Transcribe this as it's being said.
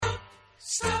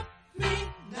stop me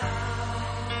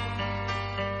now.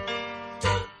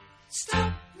 Don't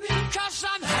stop me, 'cause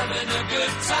I'm having a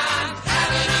good time,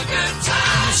 having a good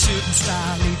time. I'm a shooting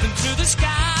star leaping through the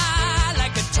sky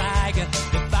like a tiger,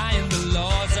 defying the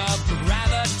laws of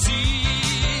gravity.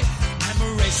 I'm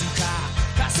a racing car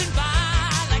passing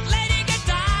by like Lady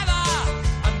Godiva.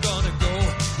 I'm gonna go,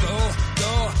 go,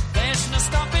 go. There's no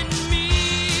stopping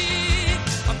me.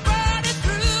 I'm burning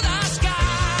through the sky,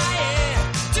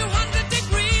 yeah. 200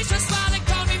 degrees, that's why they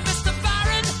call me Mr.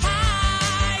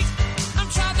 Fahrenheit. I'm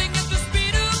traveling at the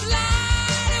speed of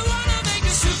light. I wanna make a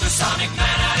supersonic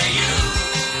man out of you.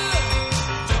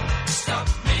 Don't stop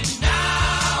me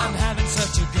now. I'm having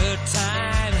such a good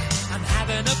time. I'm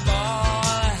having a ball.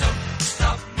 Don't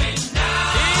stop me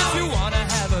now. If you wanna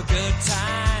have a good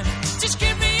time, just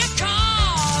give me a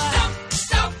call. Don't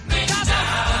stop me now. 'Cause I'm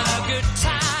having a good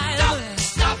time. Don't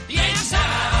stop me now. Yes, I'm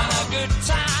having a good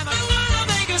time. I wanna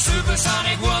make a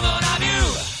supersonic woman of you.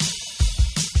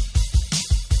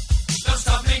 Don't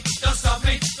stop me, don't stop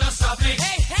me, don't stop me.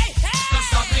 Hey, hey, hey. Don't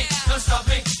stop me, don't stop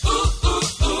me. Ooh, ooh,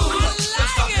 ooh. Don't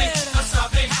stop me, don't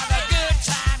stop me. Have a good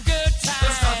time, good time.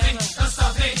 Don't stop me, don't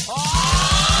stop me.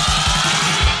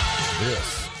 This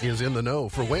is In the Know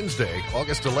for Wednesday,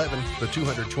 August 11th, the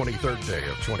 223rd day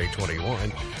of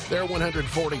 2021. There are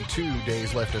 142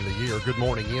 days left in the year. Good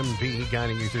morning, MB,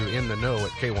 guiding you through In the Know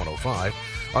at K105.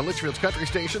 On Litchfield's Country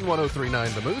Station,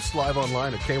 103.9 The Moose, live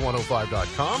online at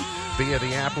K105.com, via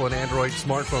the Apple and Android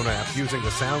smartphone app using the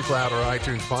SoundCloud or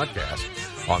iTunes podcast.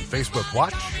 On Facebook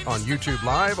Watch, on YouTube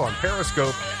Live, on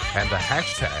Periscope, and the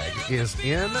hashtag is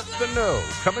In the Know.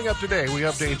 Coming up today, we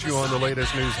update you on the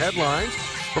latest news headlines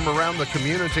from around the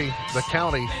community, the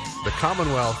county, the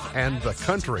Commonwealth, and the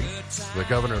country. The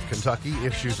governor of Kentucky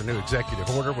issues a new executive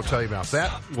order. We'll tell you about that,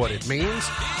 what it means.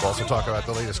 We'll also talk about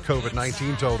the latest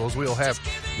COVID-19 totals. We'll have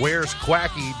Where's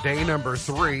Quacky Day number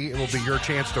 3. It will be your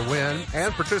chance to win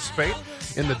and participate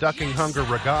in the Ducking Hunger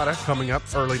Regatta coming up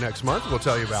early next month. We'll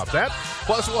tell you about that.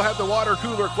 Plus, we'll have the water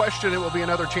cooler question. It will be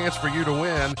another chance for you to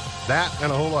win. That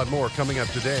and a whole lot more coming up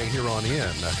today here on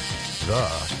In the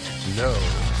Know.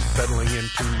 Pedaling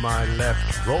into my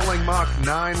left, rolling Mach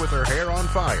 9 with her hair on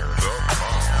fire,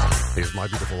 is my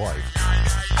beautiful wife,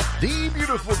 the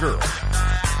beautiful girl.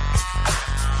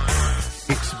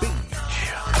 It's Beach.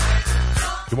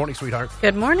 Good morning, sweetheart.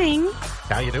 Good morning.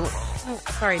 How you doing? Oh,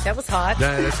 sorry, that was hot.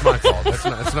 No, that's my fault.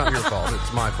 It's not your fault.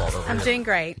 It's my fault over I'm here. doing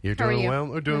great. You're How are doing you? well.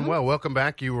 We're doing well. Welcome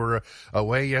back. You were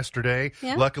away yesterday.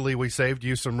 Yeah. Luckily, we saved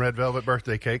you some red velvet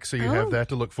birthday cake, so you have that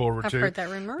to look forward I've to. heard that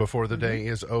rumor. Before the day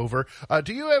is over.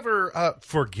 Do you ever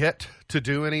forget to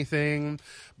do anything?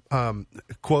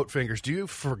 Quote fingers. Do you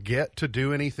forget to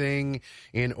do anything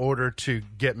in order to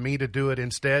get me to do it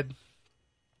instead?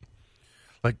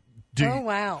 Oh,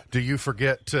 wow. Do you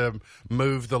forget to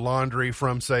move the laundry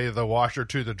from, say, the washer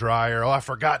to the dryer? Oh, I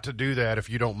forgot to do that. If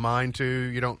you don't mind to,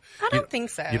 you don't. I don't think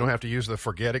so. You don't have to use the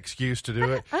forget excuse to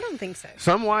do it. I don't think so.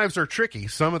 Some wives are tricky.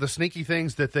 Some of the sneaky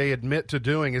things that they admit to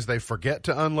doing is they forget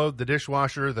to unload the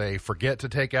dishwasher, they forget to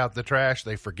take out the trash,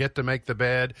 they forget to make the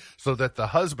bed so that the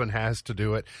husband has to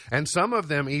do it. And some of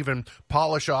them even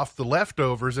polish off the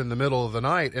leftovers in the middle of the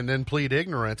night and then plead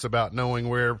ignorance about knowing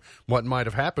what might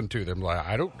have happened to them. Like,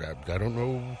 I don't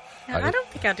know. I don't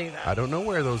think I do that. I don't know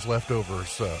where those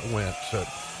leftovers went.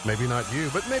 Maybe not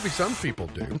you, but maybe some people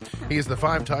do. He's the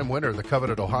 5-time winner of the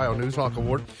coveted Ohio Newshawk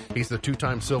Award. He's the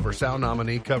 2-time Silver Sound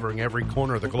nominee, covering every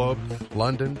corner of the globe: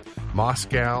 London,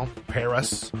 Moscow,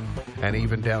 Paris, and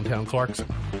even downtown Clarkson.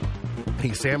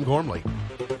 He's Sam Gormley,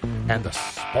 and the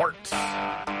sports.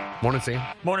 Morning, Sam.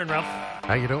 Morning, Ralph.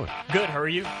 How you doing? Good. How are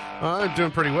you? I'm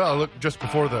doing pretty well. Look, just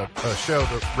before the show,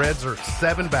 the Reds are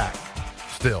 7 back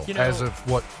still, as of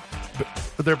what?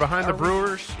 They're behind the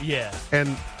Brewers. Yeah. And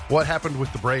what happened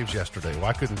with the Braves yesterday?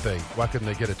 Why couldn't they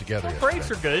get it together yesterday?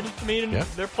 Braves are good. I mean,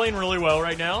 they're playing really well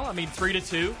right now. I mean,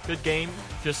 3-2, good game.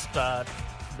 Just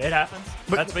it happens.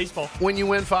 But that's baseball. When you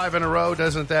win 5 in a row,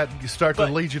 doesn't that start to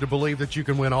lead you to believe that you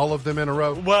can win all of them in a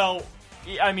row? Well,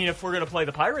 I mean, if we're going to play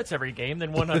the Pirates every game,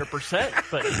 then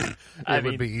 100%. But I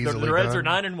mean, would be easily the Reds done.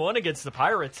 are 9-1 against the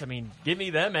Pirates. I mean, give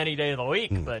me them any day of the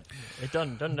week. But it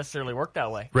doesn't necessarily work that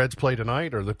way. Reds play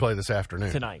tonight, or they play this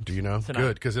afternoon? Tonight. Do you know? Tonight.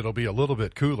 Good, because it'll be a little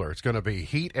bit cooler. It's going to be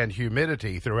heat and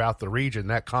humidity throughout the region.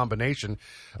 That combination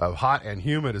of hot and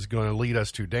humid is going to lead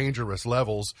us to dangerous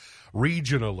levels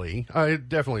regionally. It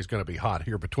definitely is going to be hot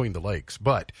here between the lakes,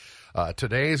 but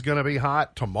today is going to be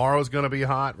hot. Tomorrow is going to be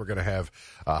hot. We're going to have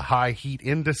high heat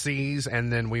indices,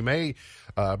 and then we may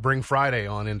bring Friday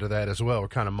on into that as well. We're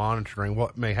kind of monitoring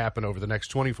what may happen over the next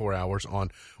 24 hours on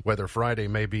whether Friday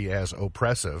may be as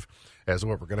oppressive as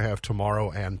what we're going to have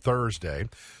tomorrow and Thursday.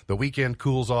 The weekend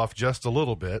cools off just a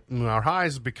little bit, and our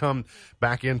highs become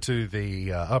back into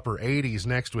the upper 80s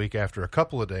next week after a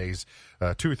couple of days,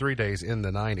 2 or 3 days in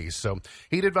the 90s. So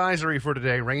heat advisory for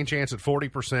today, rain chance at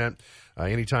 40%.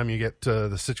 Anytime you get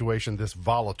the situation this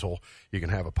volatile, you can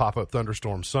have a pop-up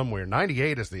thunderstorm somewhere.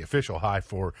 98 is the official high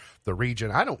for the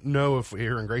region. I don't know if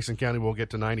here in Grayson County we'll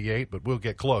get to 98, but we'll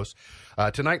get close.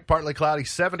 Tonight, partly cloudy,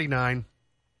 79.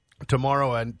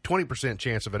 Tomorrow, a 20%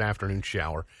 chance of an afternoon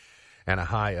shower and a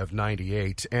high of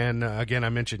 98. And again, I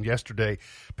mentioned yesterday,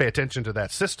 pay attention to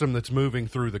that system that's moving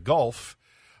through the Gulf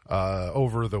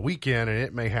over the weekend, and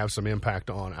it may have some impact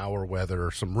on our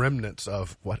weather, some remnants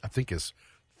of what I think is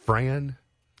Fran.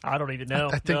 I don't even know.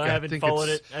 I haven't followed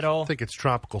it at all. I think it's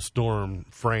Tropical Storm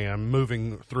Fran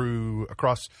moving through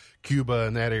across Cuba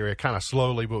and that area kind of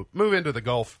slowly. We'll move into the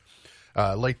Gulf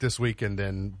late this week, and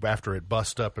then after it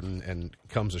busts up and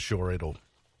comes ashore, it'll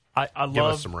give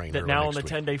us some rain. That now on the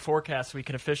 10-day forecast, we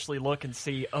can officially look and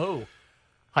see,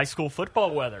 high school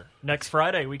football weather. Next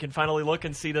Friday, we can finally look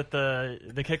and see that the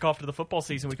kickoff to the football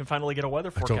season, we can finally get a weather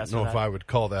forecast. I don't know if I would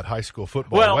call that high school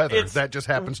football weather. That just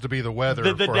happens to be be weather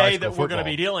the for day high school that we're going to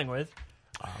be dealing with.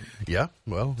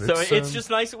 It's just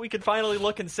nice that we can finally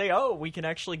look and say, we can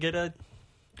actually get at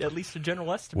least a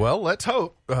general estimate. Well, let's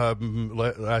hope.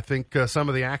 I think some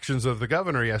of the actions of the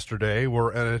governor yesterday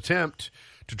were an attempt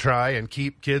to try and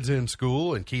keep kids in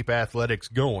school and keep athletics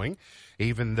going,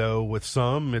 even though with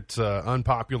some it's an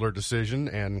unpopular decision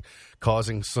and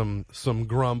causing some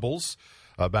grumbles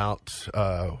about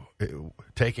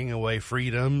taking away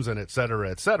freedoms and et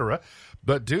cetera, et cetera.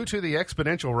 But due to the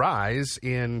exponential rise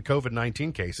in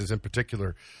COVID-19 cases, in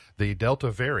particular the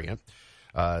Delta variant,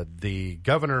 the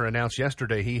governor announced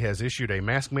yesterday he has issued a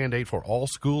mask mandate for all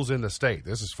schools in the state.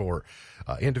 This is for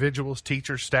individuals,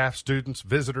 teachers, staff, students,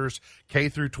 visitors, K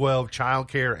through 12,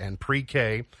 childcare, and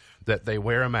pre-K, that they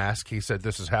wear a mask. He said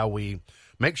this is how we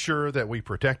make sure that we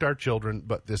protect our children,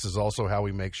 but this is also how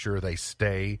we make sure they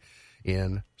stay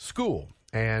in school.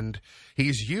 And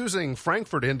he's using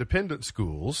Frankfort Independent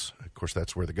Schools. Of course,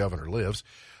 that's where the governor lives.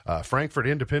 Frankfort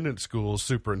Independent Schools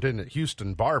Superintendent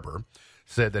Houston Barber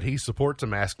said that he supports a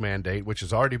mask mandate, which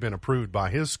has already been approved by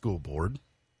his school board.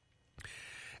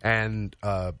 And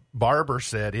Barber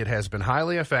said it has been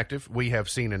highly effective. We have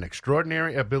seen an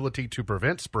extraordinary ability to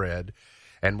prevent spread,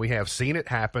 and we have seen it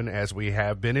happen as we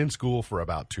have been in school for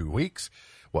about 2 weeks.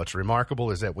 What's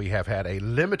remarkable is that we have had a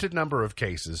limited number of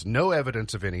cases, no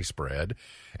evidence of any spread,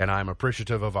 and I'm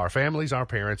appreciative of our families, our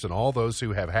parents, and all those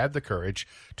who have had the courage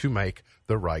to make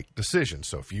the right decision.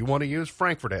 So if you want to use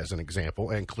Frankfort as an example,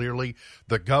 and clearly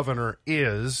the governor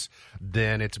is,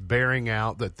 then it's bearing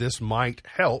out that this might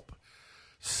help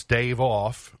stave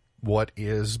off what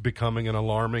is becoming an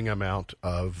alarming amount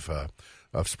of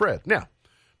spread. Now,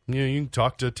 you can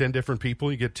talk to 10 different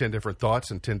people, you get 10 different thoughts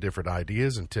and 10 different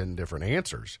ideas and 10 different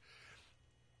answers.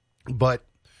 But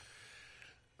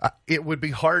it would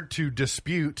be hard to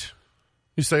dispute.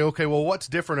 You say, okay, well, what's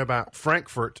different about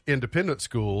Frankfort Independent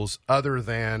Schools other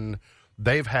than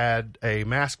they've had a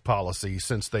mask policy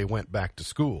since they went back to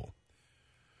school?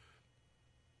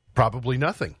 Probably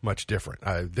nothing much different.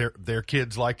 Their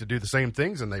kids like to do the same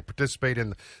things, and they participate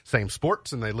in the same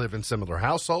sports, and they live in similar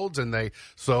households,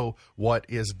 so what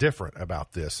is different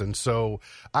about this? And so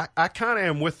I kind of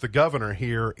am with the governor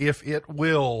here if it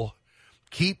will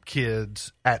keep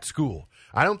kids at school.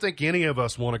 I don't think any of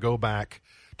us want to go back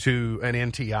to an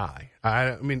NTI.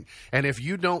 I mean, and if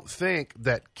you don't think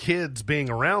that kids being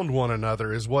around one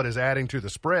another is what is adding to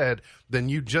the spread, then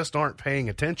you just aren't paying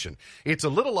attention. It's a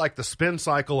little like the spin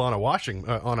cycle on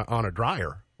on a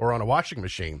dryer or on a washing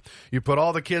machine. You put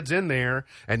all the kids in there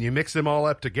and you mix them all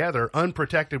up together,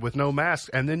 unprotected with no masks,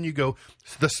 and then you go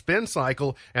the spin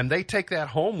cycle, and they take that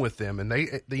home with them, and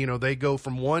they go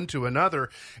from one to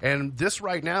another. And this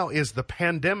right now is the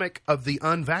pandemic of the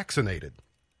unvaccinated.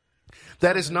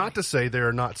 That is not to say there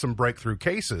are not some breakthrough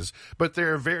cases, but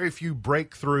there are very few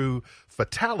breakthrough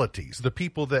fatalities. The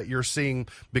people that you're seeing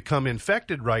become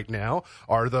infected right now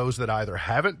are those that either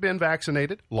haven't been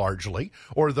vaccinated, largely,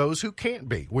 or those who can't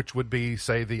be, which would be,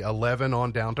 say, the 11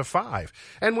 on down to 5.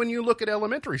 And when you look at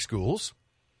elementary schools,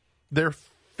 they're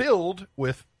filled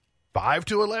with 5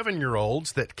 to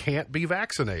 11-year-olds that can't be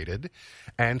vaccinated.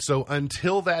 And so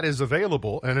until that is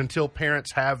available and until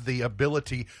parents have the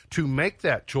ability to make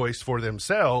that choice for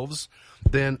themselves,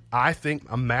 then I think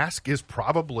a mask is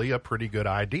probably a pretty good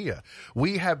idea.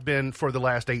 We have been, for the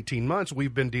last 18 months,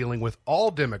 we've been dealing with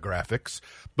all demographics,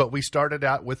 but we started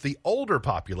out with the older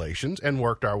populations and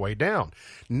worked our way down.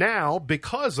 Now,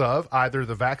 because of either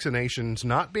the vaccinations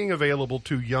not being available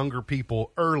to younger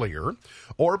people earlier,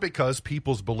 or because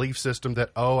people's belief system that,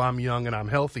 oh, I'm young and I'm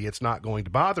healthy, it's not going to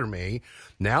bother me,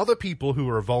 now the people who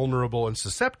are vulnerable and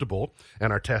susceptible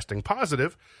and are testing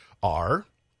positive are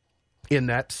in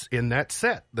that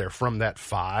set. They're from that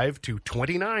 5 to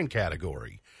 29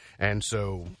 category. And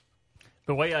so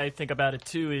the way I think about it,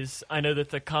 too, is I know that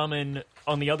the common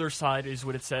on the other side is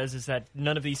what it says is that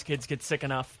none of these kids get sick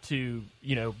enough to,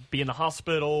 be in the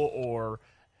hospital or,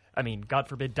 God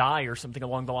forbid, die or something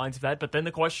along the lines of that. But then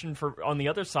the question on the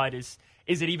other side is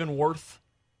it even worth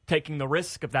taking the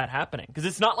risk of that happening? Because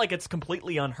it's not like it's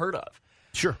completely unheard of.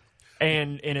 Sure.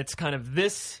 And it's kind of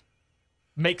this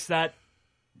makes that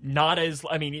not as,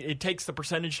 it takes the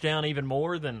percentage down even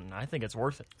more, then I think it's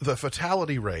worth it. The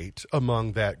fatality rate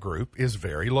among that group is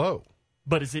very low.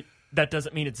 But that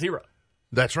doesn't mean it's zero.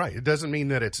 That's right. It doesn't mean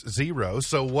that it's zero.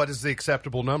 So what is the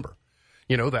acceptable number?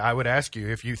 I would ask you,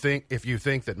 if you think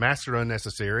that masks are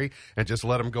unnecessary and just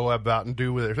let them go about and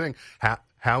do their thing,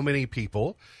 how many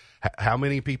people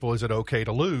is it okay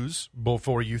to lose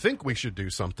before you think we should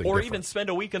do something or different? Even spend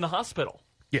a week in the hospital?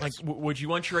 Yes. Like, would you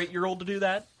want your 8-year-old to do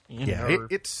that?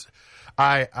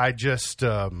 I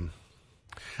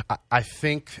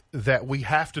think that we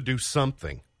have to do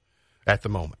something at the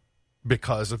moment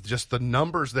because of just the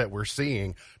numbers that we're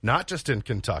seeing, not just in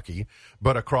Kentucky,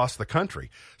 but across the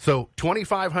country. So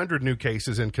 2,500 new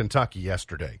cases in Kentucky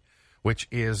yesterday, which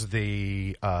is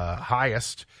the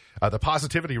highest. The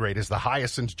positivity rate is the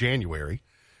highest since January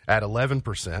at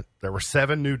 11%. There were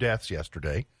 7 new deaths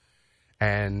yesterday.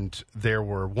 And there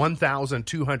were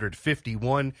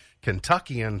 1,251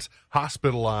 Kentuckians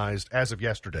hospitalized as of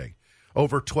yesterday.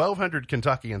 Over 1,200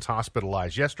 Kentuckians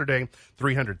hospitalized yesterday,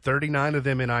 339 of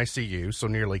them in ICU, so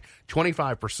nearly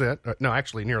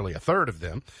 25%, nearly a third of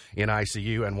them in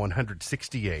ICU, and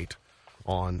 168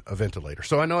 on a ventilator.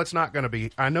 So I know it's not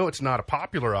a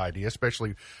popular idea,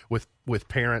 especially with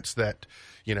parents that,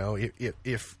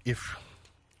 if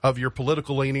of your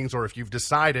political leanings, or if you've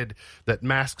decided that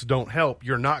masks don't help,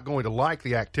 you're not going to like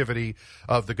the activity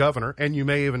of the governor, and you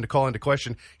may even call into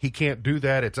question, he can't do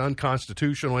that, it's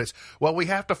unconstitutional. We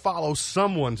have to follow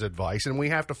someone's advice, and we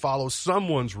have to follow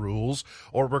someone's rules,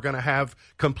 or we're going to have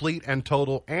complete and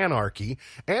total anarchy.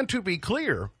 And to be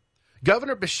clear,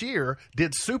 Governor Beshear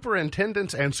did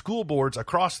superintendents and school boards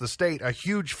across the state a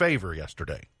huge favor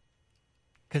yesterday.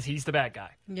 Because he's the bad guy.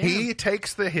 Yeah. He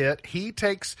takes the hit.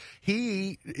 Makes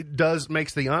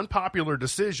the unpopular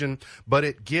decision, but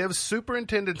it gives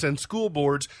superintendents and school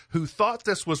boards who thought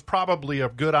this was probably a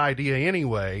good idea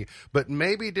anyway, but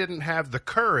maybe didn't have the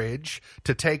courage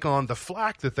to take on the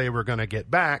flack that they were going to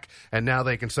get back, and now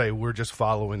they can say, we're just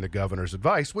following the governor's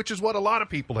advice, which is what a lot of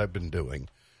people have been doing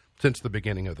since the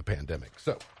beginning of the pandemic.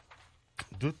 So,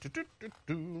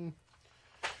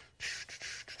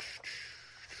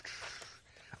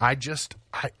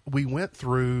 we went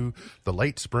through the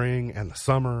late spring and the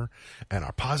summer, and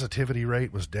our positivity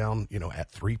rate was down,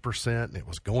 at 3%, and it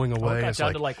was going away. It got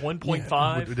down to like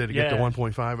 1.5. Did it get to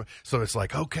 1.5? So it's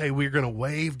like, okay, we're going to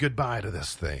wave goodbye to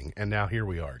this thing, and now here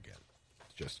we are again.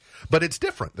 But it's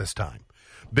different this time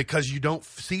because you don't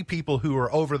see people who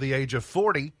are over the age of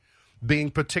 40 being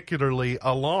particularly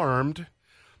alarmed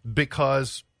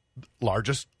because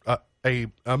a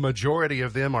majority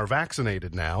of them are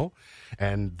vaccinated now,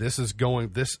 and this is,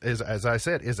 as I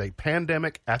said, is a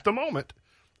pandemic at the moment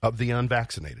of the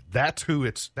unvaccinated. That's who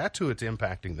it's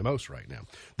impacting the most right now.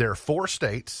 There are 4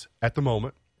 states at the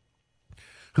moment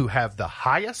who have the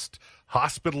highest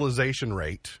hospitalization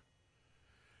rate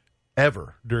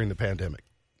ever during the pandemic.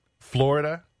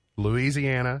 Florida,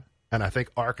 Louisiana, and I think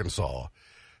Arkansas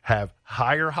have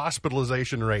higher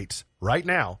hospitalization rates right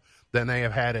now than they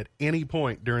have had at any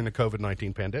point during the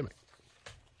COVID-19 pandemic.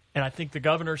 And I think the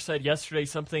governor said yesterday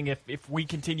something, if we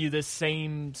continue this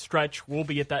same stretch, we'll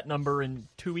be at that number in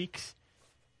 2 weeks.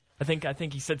 I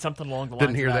think he said something along the lines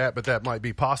Didn't hear of that, but that might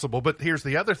be possible. But here's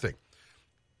the other thing.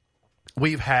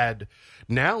 We have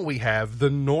the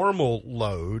normal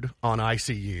load on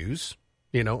ICUs,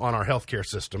 on our healthcare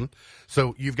system.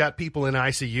 So you've got people in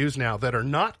ICUs now that are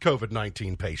not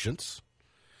COVID-19 patients.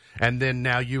 And then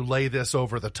now you lay this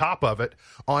over the top of it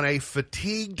on a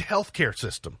fatigued healthcare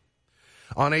system.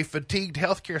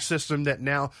 That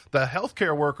now the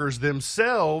healthcare workers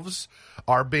themselves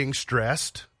are being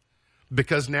stressed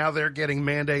because now they're getting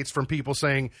mandates from people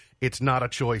saying it's not a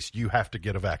choice, you have to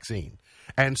get a vaccine.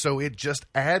 And so it just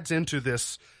adds into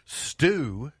this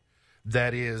stew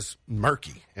that is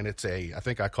murky, and I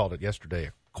think I called it yesterday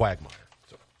a quagmire.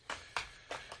 So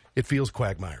it feels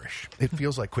quagmire-ish. It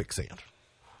feels like quicksand.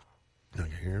 Now,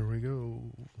 here we go.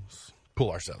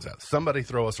 Pull ourselves out. Somebody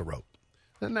throw us a rope.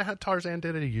 Isn't that how Tarzan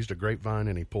did it? He used a grapevine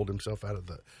and he pulled himself out of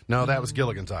the... No, that was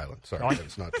Gilligan's Island. Sorry,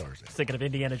 it's not Tarzan. I was thinking of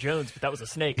Indiana Jones, but that was a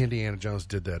snake. Indiana Jones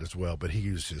did that as well, but he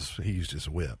used his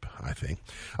whip, I think.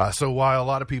 So while a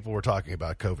lot of people were talking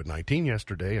about COVID-19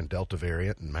 yesterday and Delta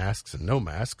variant and masks and no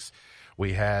masks,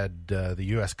 we had the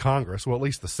U.S. Congress, well, at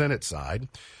least the Senate side,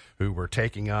 who were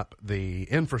taking up the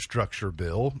infrastructure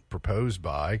bill proposed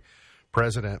by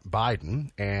President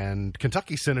Biden, and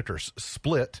Kentucky senators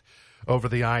split over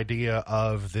the idea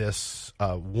of this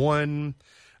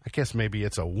I guess maybe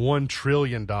it's a $1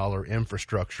 trillion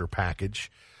infrastructure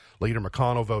package. Leader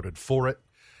McConnell voted for it.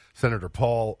 Senator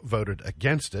Paul voted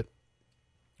against it.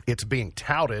 It's being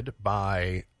touted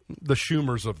by the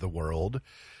Schumers of the world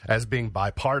as being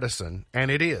bipartisan,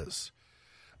 and it is.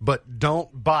 But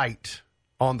don't bite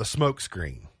on the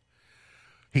smokescreen.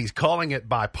 He's calling it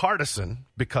bipartisan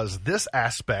because this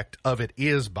aspect of it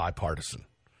is bipartisan.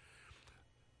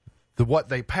 What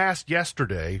they passed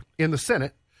yesterday in the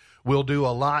Senate will do a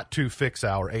lot to fix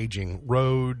our aging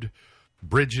road,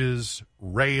 bridges,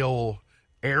 rail,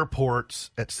 airports,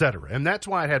 etc. And that's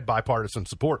why it had bipartisan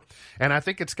support. And I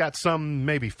think it's got some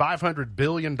maybe $500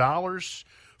 billion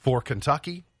for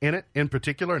Kentucky in it in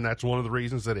particular. And that's one of the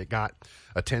reasons that it got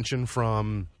attention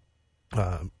from,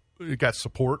 it got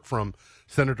support from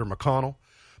Senator McConnell.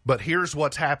 But here's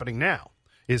what's happening now,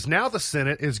 is now the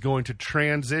Senate is going to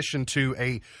transition to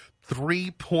a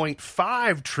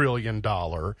 $3.5 trillion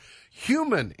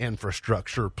human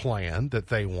infrastructure plan that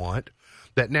they want,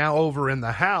 that now over in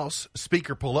the House,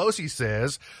 Speaker Pelosi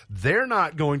says they're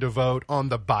not going to vote on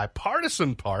the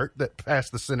bipartisan part that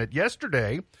passed the Senate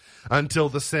yesterday until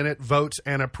the Senate votes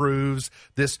and approves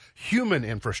this human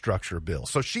infrastructure bill.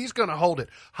 So she's going to hold it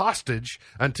hostage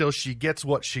until she gets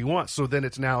what she wants. So then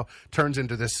it's now turns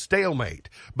into this stalemate.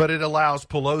 But it allows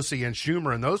Pelosi and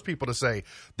Schumer and those people to say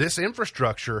this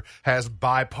infrastructure has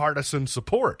bipartisan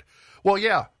support. Well,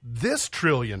 yeah, this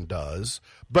trillion does,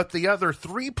 but the other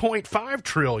 $3.5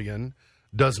 trillion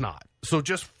does not. So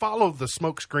just follow the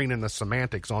smokescreen and the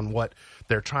semantics on what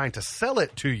they're trying to sell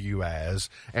it to you as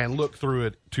and look through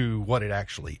it to what it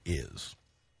actually is.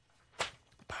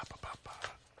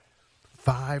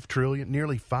 $5 trillion,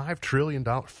 nearly $5 trillion,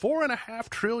 $4.5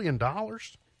 trillion.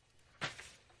 It's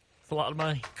a lot of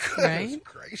money. Goodness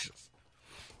gracious.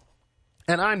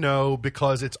 And I know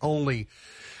because it's only...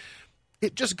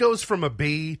 It just goes from a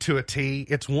B to a T.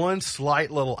 It's one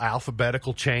slight little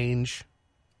alphabetical change.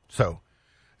 So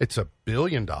it's $1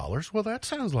 billion. Well, that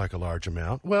sounds like a large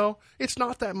amount. Well, it's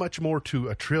not that much more to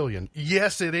a trillion.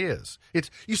 Yes, it is.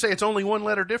 You say it's only one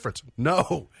letter difference.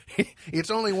 No, it's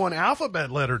only one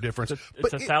alphabet letter difference.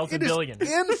 It's 1,000 billion. It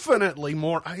is infinitely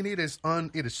more. I mean, it is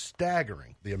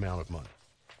staggering, the amount of money.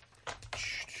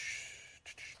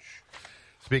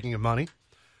 Speaking of money,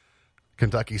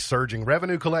 Kentucky's surging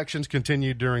revenue collections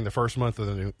continued during the first month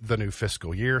of the new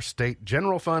fiscal year. State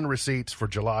general fund receipts for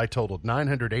July totaled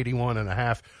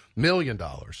 $981.5 million,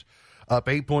 up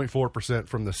 8.4%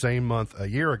 from the same month a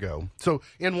year ago. So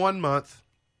in 1 month,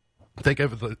 think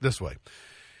of it this way.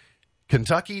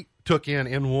 Kentucky took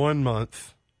in 1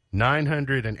 month,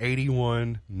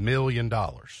 $981 million.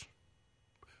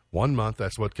 1 month,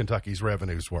 that's what Kentucky's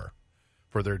revenues were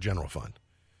for their general fund.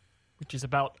 Which is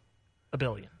about $1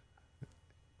 billion.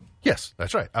 Yes,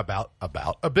 that's right. About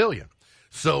 $1 billion.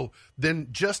 So then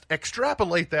just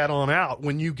extrapolate that on out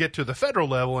when you get to the federal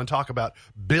level and talk about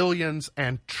billions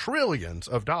and trillions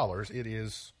of dollars. It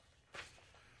is,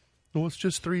 well, it's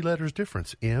just 3 letters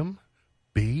difference.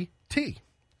 M-B-T.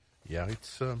 Yeah,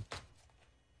 it's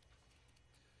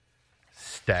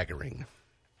staggering.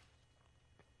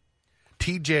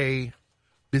 TJ,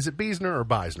 is it Beisner or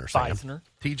Beisner, Sam? Beisner.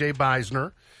 TJ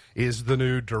Beisner is the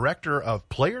new director of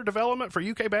player development for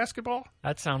UK basketball.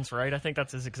 That sounds right. I think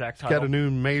that's his exact title. Got a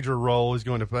new major role he's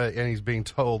going to play, and he's being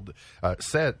touted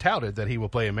that he will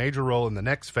play a major role in the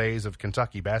next phase of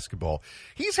Kentucky basketball.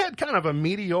 He's had kind of a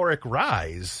meteoric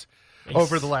rise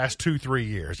over the last 2-3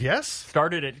 years, yes?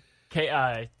 Started at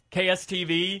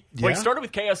KSTV. Yeah. Well, he started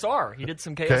with KSR. He did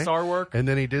some KSR work. And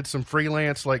then he did some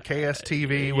freelance like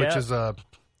KSTV, which is a...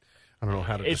 I don't know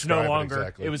how to it's describe no longer. it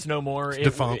exactly. It was no more. It's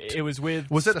defunct. It was with...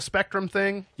 Was it a Spectrum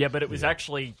thing? Yeah, but it was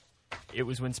actually... It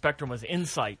was when Spectrum was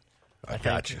Insight. I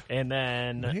gotcha. And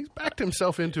then... He's backed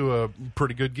himself into a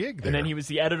pretty good gig there. And then he was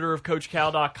the editor of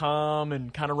CoachCal.com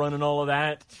and kind of running all of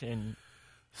that. And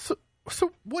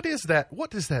So what is that?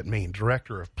 What does that mean,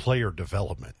 director of player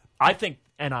development? I think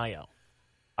NIL.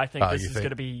 I think this is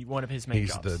going to be one of his main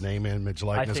jobs. He's the name, image,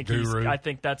 likeness guru. I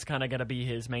think that's kind of going to be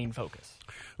his main focus.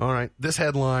 All right. This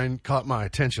headline caught my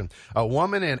attention. A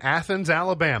woman in Athens,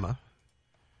 Alabama,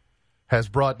 has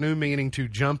brought new meaning to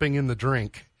jumping in the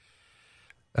drink.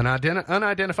 An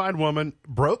unidentified woman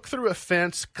broke through a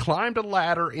fence, climbed a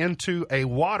ladder into a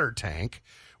water tank,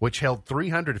 which held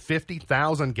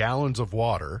 350,000 gallons of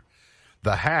water.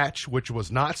 The hatch, which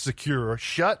was not secure,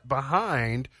 shut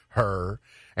behind her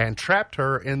and trapped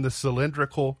her in the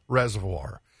cylindrical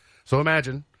reservoir. So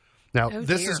imagine. Now,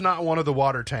 this is not one of the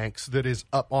water tanks that is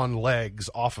up on legs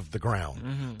off of the ground.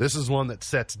 Mm-hmm. This is one that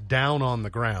sets down on the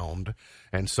ground,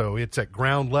 and so it's at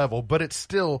ground level, but it's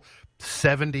still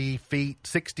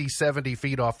 60, 70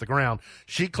 feet off the ground.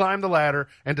 She climbed the ladder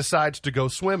and decides to go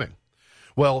swimming.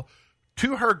 Well,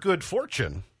 to her good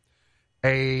fortune,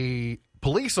 a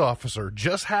police officer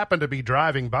just happened to be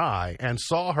driving by and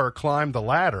saw her climb the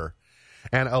ladder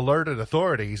and alerted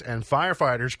authorities, and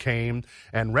firefighters came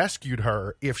and rescued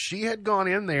her. If she had gone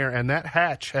in there and that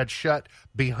hatch had shut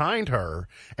behind her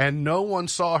and no one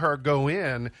saw her go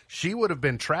in, she would have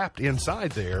been trapped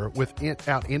inside there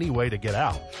without any way to get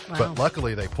out. Wow. But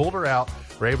luckily they pulled her out,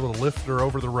 were able to lift her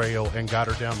over the rail, and got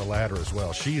her down the ladder as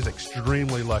well. She's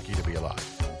extremely lucky to be alive.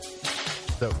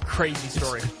 So, crazy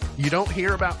story. You don't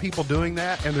hear about people doing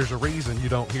that, and there's a reason you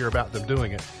don't hear about them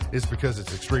doing it, is because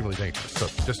it's extremely dangerous. So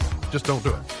just don't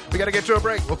do it. We got to get to a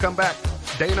break. We'll come back.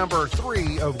 Day number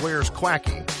 3 of Where's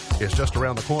Quacky is just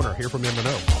around the corner here from In the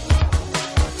Know.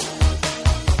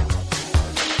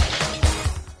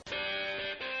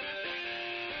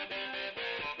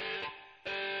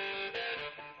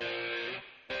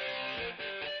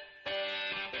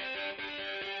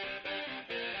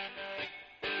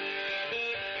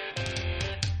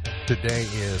 Today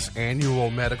is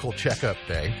annual medical checkup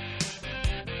day.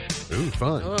 Ooh,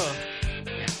 fun. Ugh.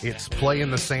 It's play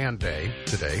in the sand day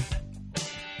today.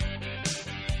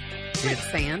 Like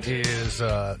sand. It is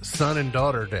son and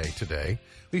daughter day today.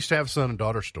 We used to have a son and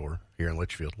daughter store here in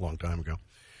Litchfield a long time ago.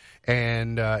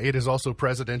 And it is also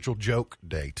Presidential Joke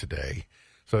Day today.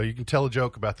 So you can tell a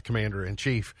joke about the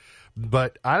commander-in-chief,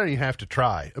 but I don't even have to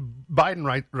try.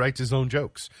 Biden writes his own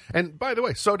jokes. And by the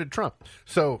way, so did Trump.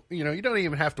 So, you don't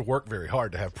even have to work very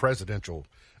hard to have Presidential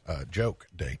Joke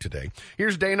Day today.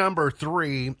 Here's day number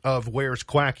 3 of Where's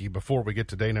Quacky before we get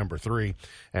to day number 3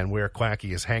 and where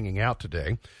Quacky is hanging out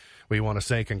today. We want to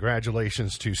say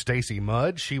congratulations to Stacy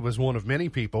Mudd. She was one of many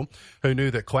people who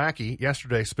knew that Quacky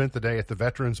yesterday spent the day at the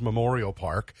Veterans Memorial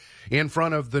Park in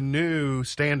front of the new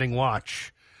Standing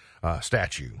Watch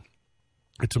statue.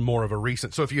 It's more of a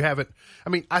recent. So if you haven't,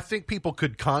 I think people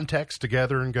could context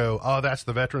together and go, oh, that's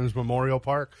the Veterans Memorial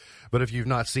Park. But if you've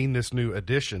not seen this new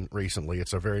addition recently,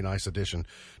 it's a very nice addition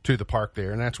to the park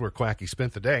there. And that's where Quacky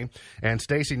spent the day. And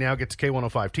Stacy now gets a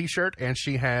K105 t-shirt, and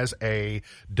she has a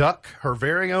duck, her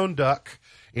very own duck,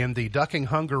 in the Ducking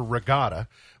Hunger Regatta,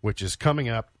 which is coming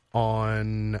up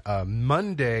on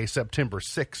Monday, September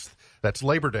 6th. That's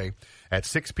Labor Day at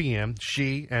 6 p.m.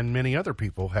 She and many other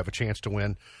people have a chance to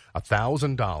win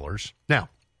 $1,000. Now,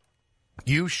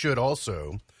 you should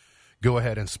also go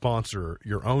ahead and sponsor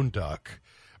your own duck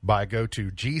by go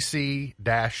to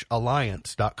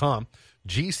gc-alliance.com,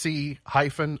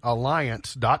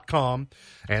 gc-alliance.com,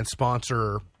 and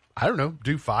sponsor,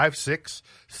 do 5, 6,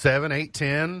 7, 8,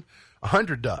 10,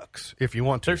 100 ducks if you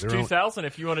want to. There's 2,000.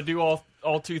 If you want to do all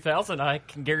 2,000, I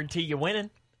can guarantee you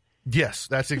winning. Yes,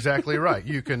 that's exactly right.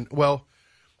 You can,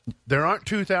 there aren't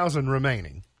 2,000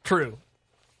 remaining. True.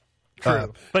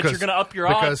 But you're going to up your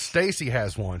odds. Because Stacy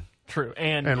has one. True.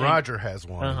 And Roger has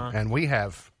one. Uh-huh. And we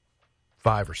have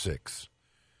 5 or 6.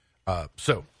 And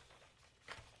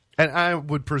I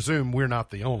would presume we're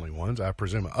not the only ones. I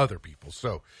presume other people.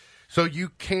 So you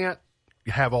can't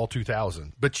have all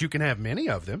 2,000, but you can have many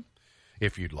of them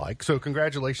if you'd like. So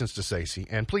congratulations to Stacy,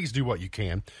 and please do what you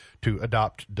can to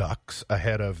adopt ducks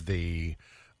ahead of the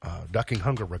Ducking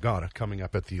Hunger Regatta coming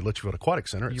up at the Litchfield Aquatic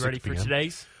Center at 6 p.m. You ready for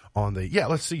today's?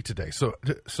 Let's see today. So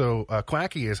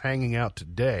Quacky is hanging out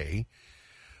today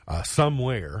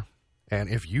somewhere, and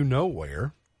if you know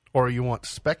where, or you want to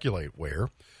speculate where,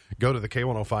 go to the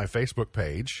K105 Facebook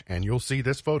page, and you'll see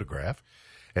this photograph.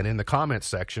 And in the comments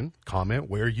section, comment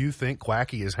where you think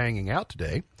Quacky is hanging out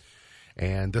today.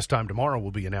 And this time tomorrow,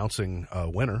 we'll be announcing a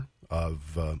winner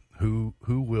of who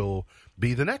will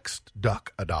be the next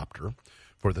duck adopter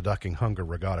for the Ducking Hunger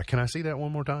Regatta. Can I see that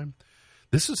one more time?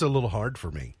 This is a little hard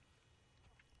for me.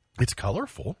 It's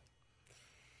colorful.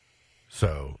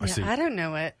 So I see. I don't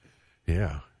know it.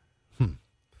 Yeah.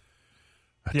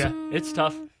 It's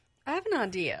tough. I have an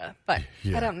idea, but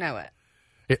I don't know it.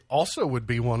 It also would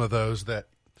be one of those that,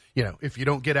 if you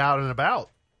don't get out and about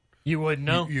You wouldn't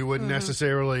know. You wouldn't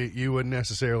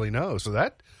necessarily know. So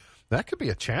that could be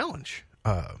a challenge.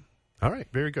 All right,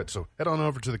 very good. So head on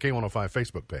over to the K105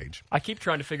 Facebook page. I keep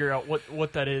trying to figure out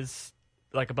what that is,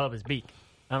 like above his beak.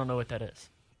 I don't know what that is.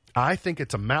 I think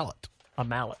it's a mallet. A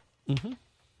mallet. Mm-hmm.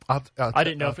 I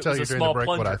didn't know if it was a small break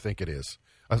plunger. what I think it is.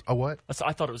 A what?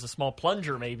 I thought it was a small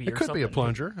plunger, maybe. It could be a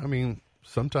plunger. I mean,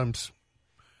 sometimes.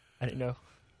 I didn't know.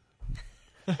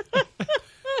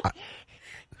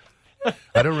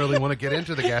 I don't really want to get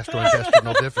into the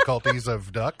gastrointestinal difficulties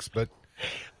of ducks, but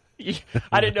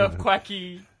I didn't know if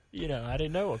Quacky. I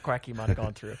didn't know what Quacky might have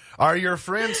gone through. Are your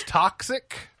friends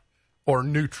toxic or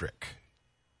nutric?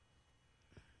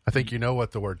 I think you know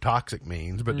what the word toxic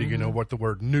means, but do you know what the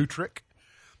word nutric?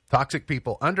 Toxic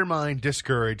people undermine,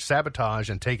 discourage, sabotage,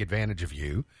 and take advantage of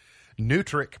you.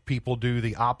 Nutric people do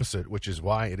the opposite, which is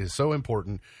why it is so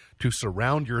important to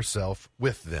surround yourself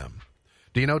with them.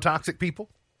 Do you know toxic people?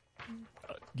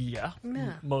 Yeah,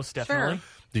 Yeah, most definitely. sure.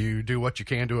 Do you do what you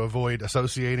can to avoid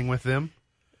associating with them?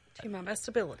 To my best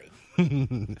ability.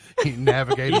 You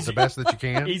navigate it the best that you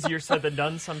can? Easier said than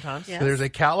done sometimes. Yeah. There's a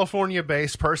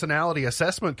California-based personality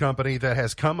assessment company that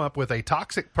has come up with a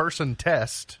toxic person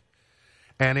test,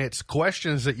 and it's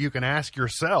questions that you can ask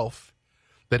yourself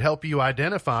that help you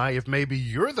identify if maybe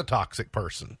you're the toxic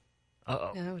person.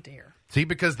 Uh-oh. Oh, dear. See,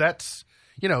 because that's,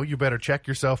 you better check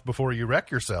yourself before you wreck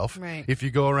yourself. Right. If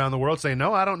you go around the world saying,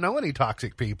 no, I don't know any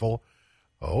toxic people,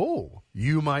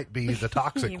 you might be the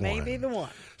toxic You one. may be the one.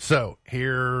 So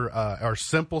here are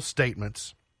simple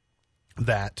statements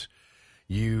that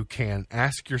you can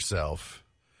ask yourself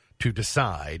to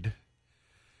decide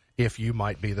if you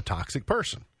might be the toxic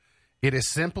person. It is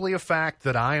simply a fact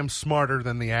that I am smarter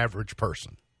than the average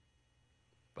person.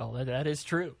 Well, that is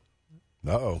true.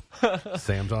 Uh-oh.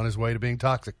 Sam's on his way to being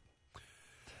toxic.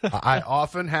 I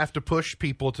often have to push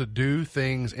people to do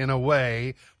things in a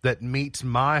way that meets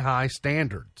my high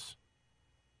standards.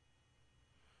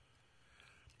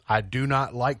 I do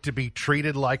not like to be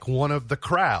treated like one of the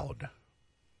crowd.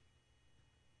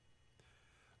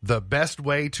 The best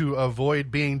way to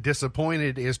avoid being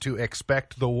disappointed is to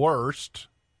expect the worst.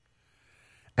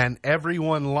 And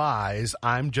everyone lies.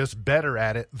 I'm just better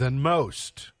at it than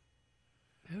most.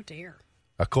 Oh, dear.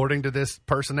 According to this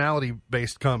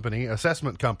personality-based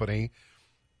assessment company,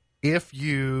 if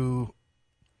you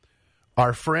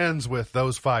are friends with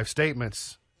those 5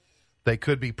 statements, they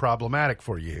could be problematic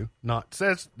for you. Not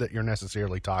says that you're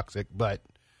necessarily toxic, but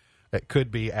it could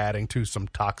be adding to some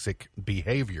toxic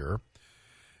behavior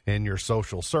in your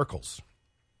social circles.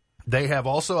 They have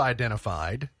also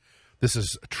identified, this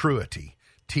is Truity,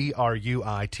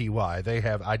 Truity. They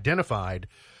have identified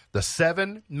the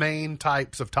 7 main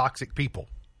types of toxic people.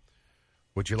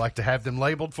 Would you like to have them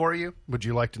labeled for you? Would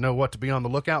you like to know what to be on the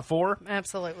lookout for?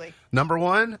 Absolutely. Number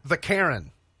 1, the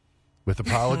Karen. With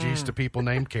apologies to people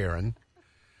named Karen.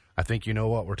 I think you know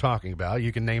what we're talking about.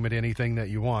 You can name it anything that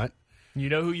you want. You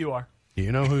know who you are.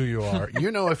 You know who you are. You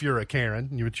know if you're a Karen,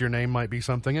 but your name might be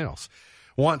something else.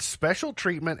 Wants special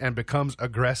treatment and becomes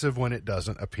aggressive when it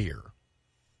doesn't appear.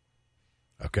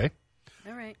 Okay?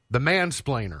 All right. The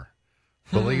mansplainer.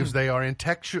 Believes they are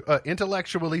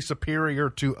intellectually superior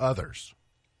to others.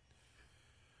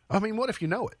 I mean, what if you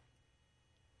know it?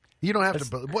 You don't have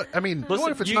to. What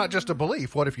if it's not just a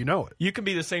belief? What if you know it? You can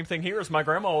be the same thing here as my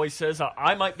grandma always says.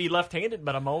 I might be left-handed,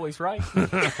 but I'm always right.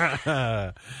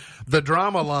 The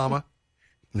drama llama.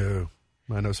 No,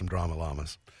 I know some drama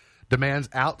llamas. Demands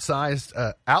outsized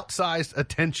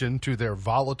attention to their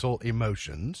volatile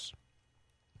emotions.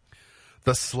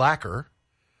 The slacker.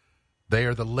 They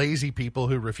are the lazy people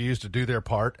who refuse to do their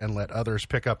part and let others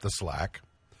pick up the slack.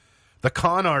 The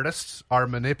con artists are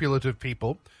manipulative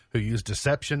people who use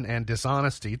deception and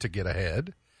dishonesty to get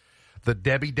ahead. The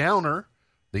Debbie Downer,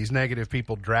 these negative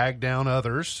people drag down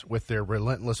others with their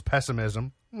relentless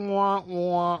pessimism. Wah,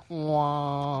 wah,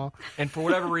 wah. And for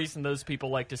whatever reason, those people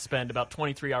like to spend about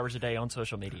 23 hours a day on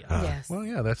social media. Yes. Well,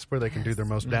 yeah, that's where they can do their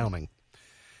most downing.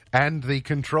 And the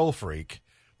control freak.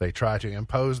 They try to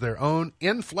impose their own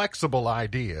inflexible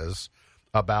ideas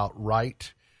about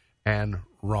right and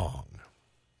wrong.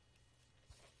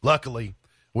 Luckily,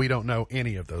 we don't know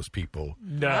any of those people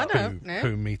No,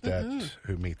 who meet that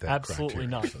absolutely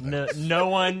criteria. not. No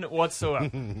one whatsoever.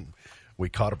 We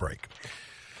caught a break.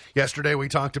 Yesterday, we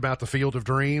talked about the Field of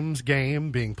Dreams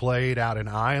game being played out in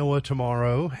Iowa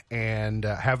tomorrow and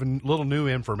having little new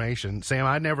information. Sam,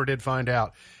 I never did find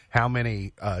out how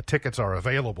many tickets are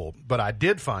available, but I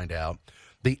did find out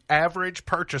the average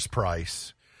purchase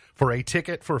price for a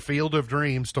ticket for Field of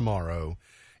Dreams tomorrow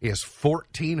is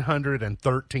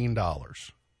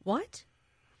 $1,413. What?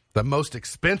 The most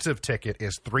expensive ticket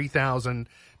is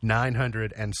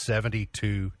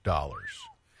 $3,972.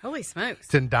 Holy smokes.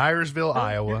 It's in Dyersville,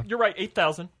 Iowa. You're right,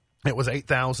 8,000. It was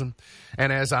 8,000,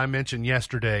 and as I mentioned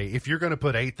yesterday, if you're going to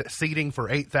put seating for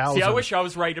 8,000, See, I wish I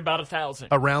was right about 1,000.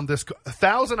 around this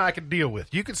 1,000, I could deal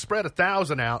with. You could spread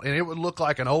 1,000 out, and it would look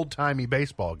like an old timey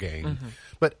baseball game. Mm-hmm.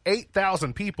 But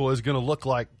 8,000 people is going to look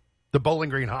like the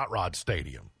Bowling Green Hot Rod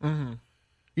Stadium. Mm-hmm.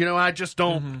 You know, I just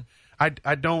don't. I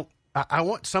don't. I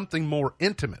want something more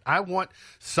intimate. I want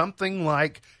something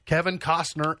like Kevin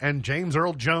Costner and James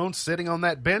Earl Jones sitting on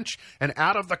that bench, and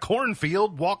out of the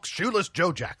cornfield walks shoeless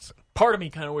Joe Jackson. Part of me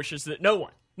kind of wishes that no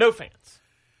fans.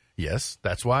 Yes,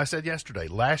 that's why I said yesterday,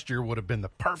 last year would have been the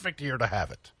perfect year to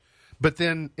have it. But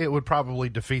then it would probably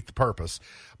defeat the purpose.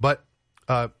 But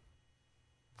So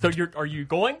are you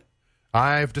going?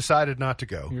 I've decided not to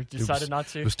go. You decided not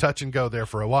to? It was touch and go there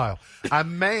for a while. I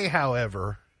may,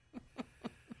 however,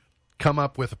 come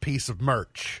up with a piece of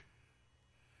merch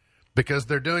because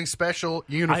they're doing special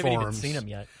uniforms. I haven't even seen them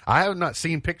yet. I have not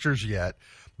seen pictures yet,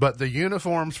 but the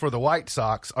uniforms for the White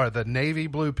Sox are the navy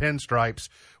blue pinstripes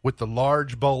with the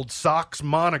large, bold Sox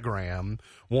monogram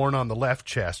worn on the left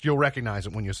chest. You'll recognize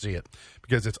it when you see it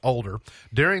because it's older.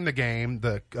 During the game,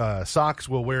 the Sox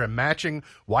will wear a matching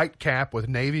white cap with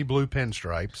navy blue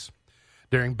pinstripes.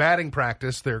 During batting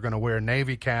practice, they're going to wear a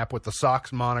navy cap with the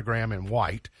Sox monogram in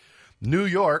white. New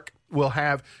York will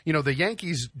have, the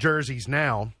Yankees jerseys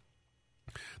now,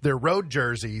 their road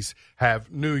jerseys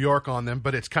have New York on them,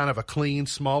 but it's kind of a clean,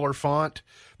 smaller font.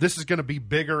 This is going to be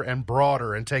bigger and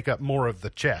broader and take up more of the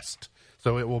chest.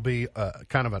 So it will be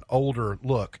kind of an older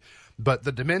look. But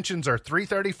the dimensions are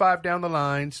 335 down the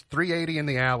lines, 380 in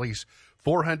the alleys,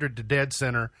 400 to dead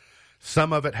center.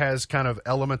 Some of it has kind of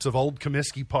elements of old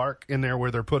Comiskey Park in there where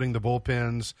they're putting the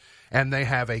bullpens. And they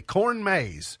have a corn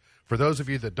maze. For those of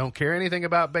you that don't care anything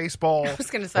about baseball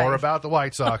or about the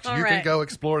White Sox, you can go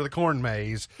explore the corn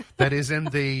maze that is in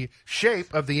the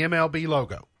shape of the MLB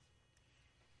logo.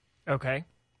 Okay.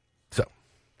 So.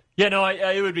 Yeah, no,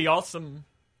 it would be awesome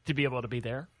to be able to be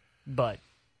there, but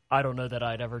I don't know that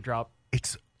I'd ever drop.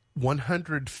 It's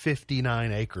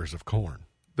 159 acres of corn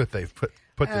that they've put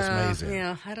this maze in.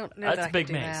 Yeah, I don't know That's that a I big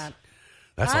can do maze. that.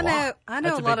 That's a lot. I know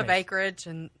That's a a lot big of maze. acreage,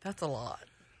 and that's a lot.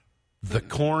 The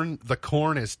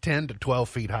corn is 10 to 12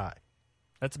 feet high.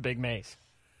 That's a big maze.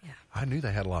 I knew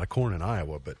they had a lot of corn in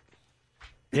Iowa, but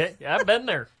Yeah, I've been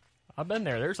there.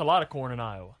 There's a lot of corn in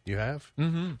Iowa. you have?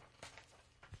 Mm-hmm.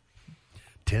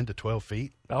 10 to 12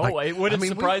 feet? Oh, it wouldn't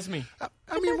surprise me.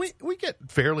 I mean, we get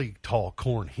fairly tall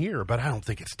corn here, but I don't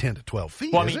think it's 10 to 12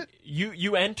 feet, Well, is it?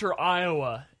 You enter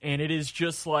Iowa, and it is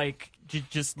just like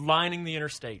just lining the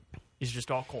interstate is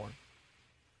just all corn,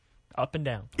 up and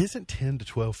down. Isn't 10 to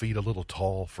 12 feet a little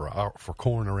tall for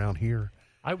corn around here?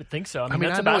 I would think so. I I mean,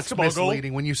 that's a know it's basketball goal.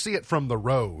 misleading. When you see it from the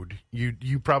road,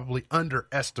 you probably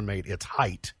underestimate its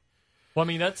height. Well, I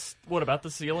mean, that's what about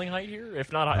the ceiling height here?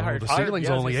 If not higher, the higher. ceiling's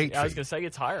Yeah, I was only gonna- 8 I was feet. going to say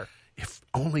it's higher. If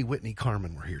only Whitney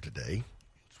Carmen were here today.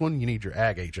 It's when you need your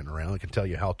ag agent around that can tell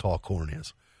you how tall corn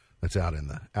is. That's out in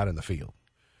the field.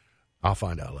 I'll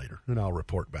find out later, and I'll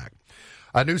report back.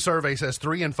 A new survey says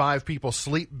 3 in 5 people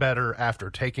sleep better after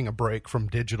taking a break from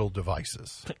digital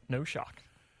devices. No shock.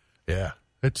 Yeah,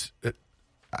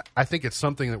 I think it's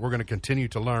something that we're going to continue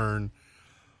to learn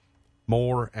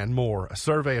more and more. A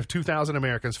survey of 2,000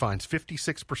 Americans finds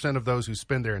 56% of those who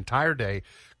spend their entire day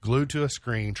glued to a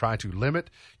screen try to limit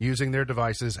using their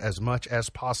devices as much as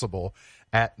possible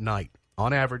at night.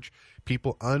 On average,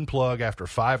 people unplug after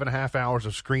 5.5 hours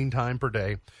of screen time per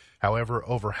day. However,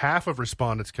 over half of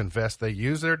respondents confess they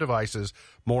use their devices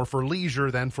more for leisure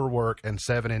than for work, and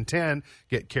 7 in 10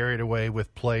 get carried away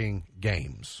with playing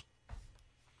games.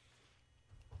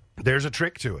 There's a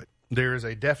trick to it. There is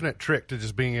a definite trick to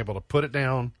just being able to put it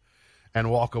down and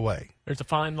walk away. There's a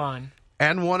fine line.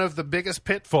 And one of the biggest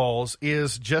pitfalls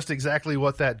is just exactly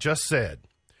what that just said.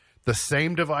 The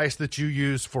same device that you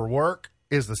use for work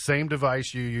is the same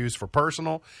device you use for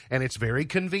personal, and it's very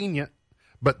convenient,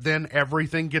 but then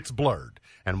everything gets blurred.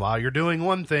 And while you're doing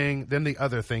one thing, then the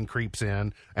other thing creeps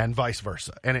in, and vice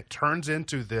versa. And it turns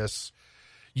into this,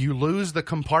 you lose the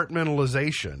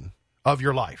compartmentalization of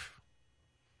your life.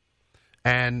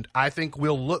 And I think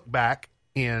we'll look back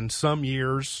in some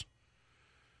years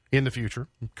in the future,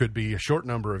 could be a short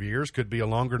number of years, could be a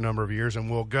longer number of years, and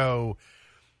we'll go,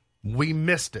 we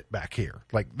missed it back here.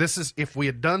 Like, this is, if we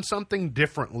had done something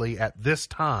differently at this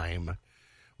time,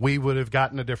 we would have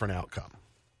gotten a different outcome.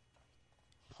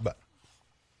 But,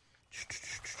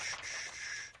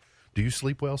 do you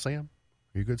sleep well, Sam?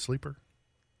 Are you a good sleeper?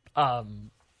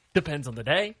 Depends on the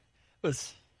day.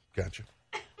 Gotcha.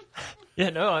 Yeah,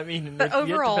 no, I mean, But it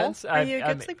overall, depends. are you a I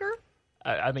good mean, sleeper?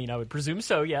 I mean, I would presume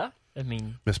so. Yeah. I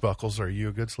mean, Miss Buckles, are you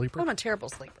a good sleeper? I'm a terrible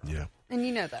sleeper. Yeah. And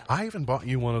you know that. I even bought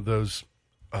you one of those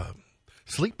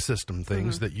sleep system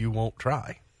things Mm-hmm. that you won't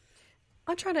try.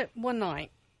 I tried it one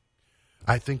night.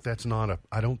 I think that's not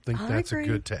I don't think I that's agree. a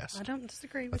good test. I don't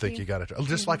disagree with I think you got to,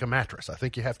 just like a mattress. I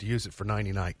think you have to use it for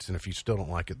 90 nights, and if you still don't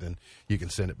like it, then you can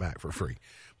send it back for free.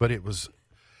 But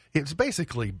it's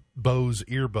basically Bose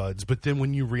earbuds, but then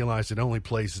when you realize it only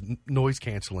plays noise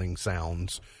canceling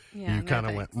sounds, Yeah, you no kind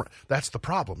of thanks. went. That's the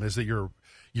problem, is that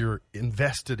you're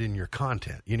invested in your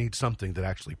content. You need something that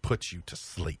actually puts you to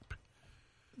sleep.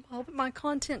 Well, but my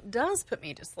content does put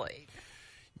me to sleep.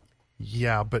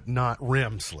 Yeah, but not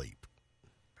REM sleep.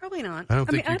 Probably not. I don't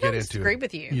think I you don't get into disagree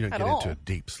with you. You don't at get all. into a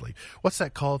deep sleep. What's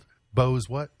that called? Bose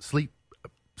what? Sleep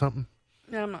something?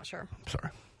 No, I'm not sure. Sorry,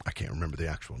 I can't remember the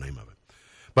actual name of it.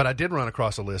 But I did run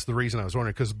across a list. The reason I was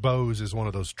wondering, because Bose is one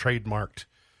of those trademarked.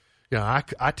 You know,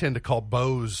 I tend to call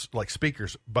Bose, like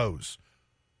speakers, Bose.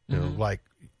 You know, like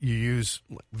you use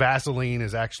Vaseline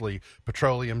is actually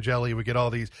petroleum jelly. We get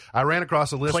all these. I ran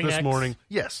across a list this Kleenex. morning.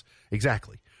 Yes,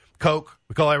 exactly. Coke.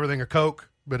 We call everything a Coke,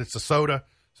 but it's a soda.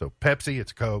 So Pepsi,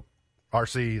 it's a Coke.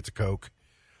 RC, it's a Coke.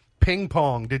 Ping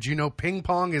pong. Did you know ping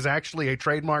pong is actually a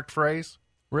trademarked phrase?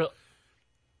 real.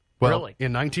 Well, Really?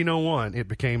 in 1901, it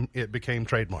became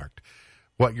trademarked.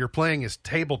 What you're playing is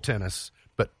table tennis,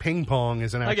 but ping pong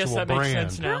is an I actual guess that brand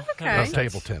makes sense now. Oh, That okay. makes of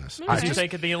sense. table tennis. Because you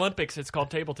think of the Olympics, it's called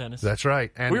table tennis. That's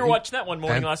right. And We were watching that one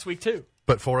morning and- last week too.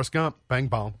 But Forrest Gump, bang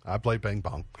bong. I play bang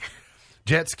bong.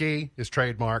 Jet ski is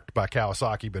trademarked by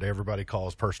Kawasaki, but everybody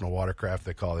calls personal watercraft.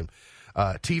 They call them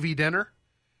TV dinner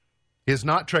is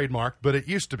not trademarked, but it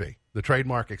used to be. The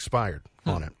trademark expired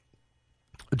on it.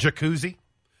 Jacuzzi.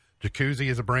 Jacuzzi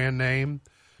is a brand name,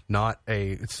 not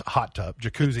it's a hot tub.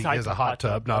 Jacuzzi Type is a of hot hot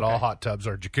tub. tub, Not all okay. hot tubs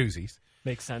are jacuzzis.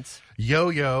 Makes sense.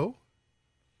 Yo-yo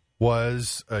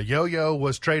was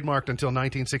trademarked until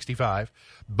 1965.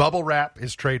 Bubble wrap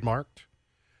is trademarked.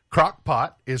 Crock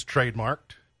pot is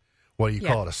trademarked. What do you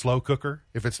Yeah. call it? A slow cooker?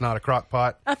 If it's not a crock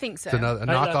pot, I think so. it's a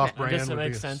knockoff I brand guess that would be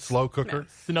makes a sense. slow cooker.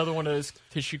 It's another one of those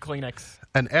tissue Kleenex.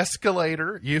 An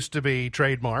escalator used to be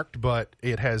trademarked, but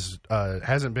it hasn't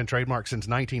been trademarked since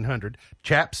 1900.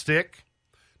 Chapstick.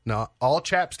 Now, all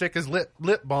chapstick is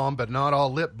lip balm, but not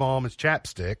all lip balm is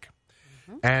chapstick.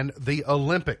 And the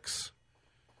Olympics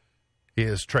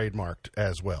is trademarked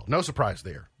as well. No surprise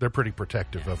there. They're pretty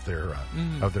protective of their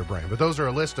brand. But those are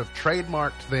a list of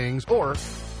trademarked things or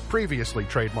previously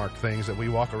trademarked things that we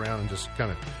walk around and just kind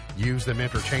of use them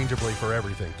interchangeably for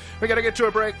everything. We got to get to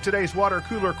a break. Today's water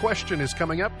cooler question is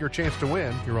coming up. Your chance to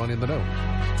win. You're on In the Know.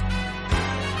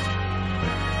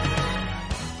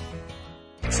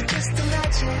 So just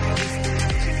imagine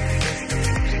nothing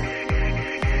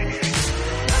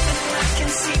I can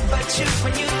see but you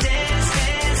when you dance,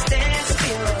 dance, dance.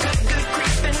 Feel good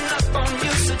creeping up on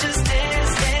you. So just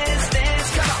dance, dance,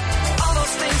 dance. Come on, all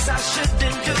those things I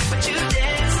shouldn't do, but you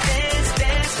dance, dance,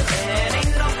 dance. And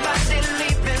ain't nobody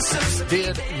leaving soon.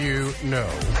 Did you know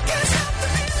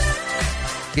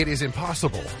it is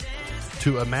impossible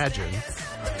to imagine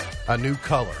a new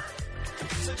color?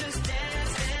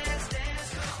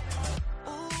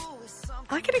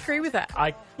 I can agree with that.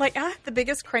 I had the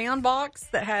biggest crayon box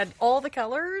that had all the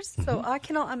colors, so I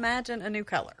cannot imagine a new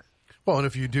color. Well, and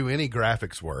if you do any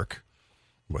graphics work,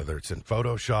 whether it's in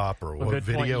Photoshop or good point.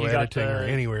 video You got editing or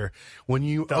the- anywhere, when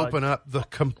you open up the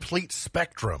complete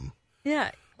spectrum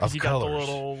Yeah. of You got the colors,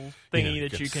 little thingy you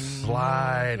that you can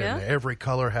slide, Yeah. and every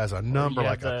color has a number, you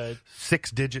like have a the-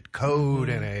 6-digit code,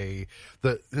 and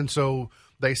so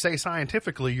they say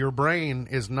scientifically your brain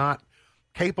is not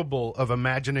capable of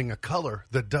imagining a color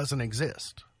that doesn't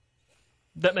exist.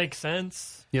 That makes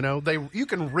sense. You know, you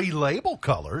can relabel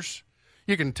colors.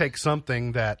 You can take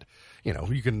something that, you know,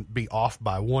 you can be off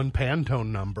by one Pantone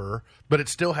number, but it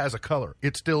still has a color.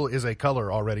 It still is a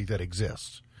color already that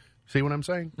exists. See what I'm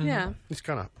saying? Yeah. It's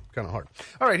kind of hard.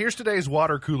 All right, here's today's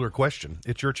water cooler question.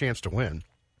 It's your chance to win.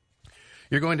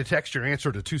 You're going to text your answer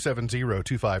to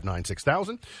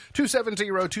 270-259-6000,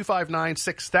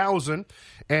 270-259-6000,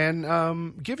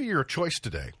 and give you your choice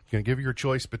today. I'm going to give you your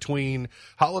choice between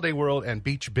Holiday World and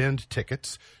Beach Bend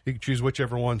tickets. You can choose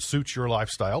whichever one suits your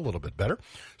lifestyle a little bit better.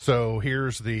 So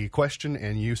here's the question,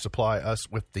 and you supply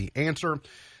us with the answer.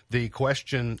 The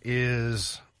question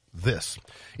is this.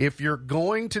 If you're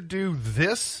going to do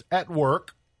this at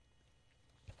work,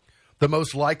 the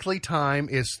most likely time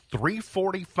is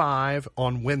 3:45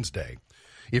 on Wednesday.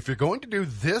 If you're going to do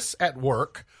this at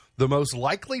work, the most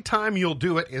likely time you'll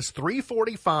do it is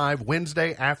 3:45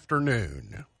 Wednesday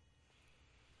afternoon.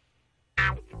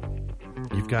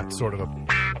 You've got sort of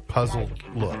a puzzled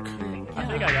look. I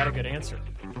think I got a good answer.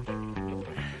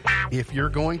 If you're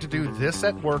going to do this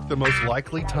at work, the most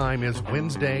likely time is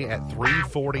Wednesday at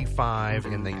 3:45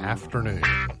 in the afternoon.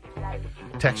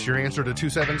 Text your answer to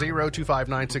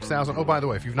 270-259-6000. Oh, by the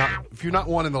way, if you've not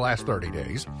won in the last 30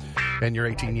 days and you're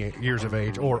 18 years of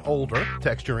age or older,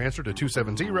 text your answer to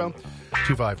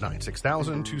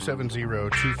 270-259-6000,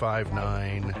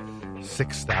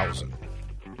 270-259-6000.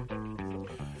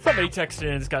 Somebody texted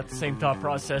in has got the same thought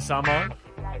process I'm on.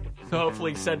 So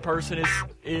hopefully said person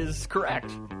is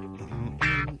correct.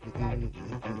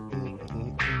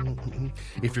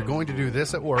 If you're going to do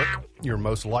this at work, you're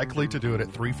most likely to do it at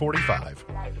 3:45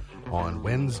 on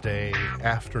Wednesday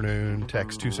afternoon.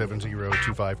 Text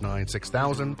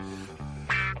 270-259-6000.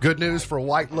 Good news for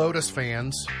White Lotus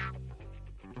fans.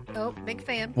 Oh, big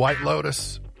fan. White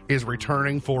Lotus is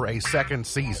returning for a second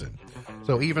season.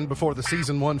 So even before the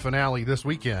season 1 finale this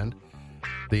weekend,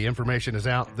 the information is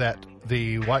out that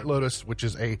the White Lotus, which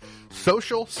is a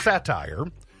social satire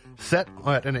set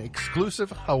at an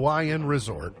exclusive Hawaiian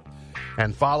resort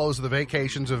and follows the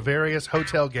vacations of various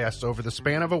hotel guests over the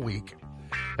span of a week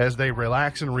as they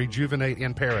relax and rejuvenate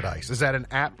in paradise. Is that an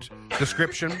apt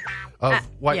description of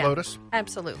White yeah, Lotus?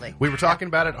 Absolutely. We were talking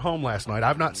about it at home last night.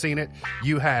 I've not seen it.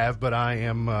 You have, but I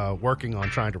am working on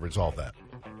trying to resolve that.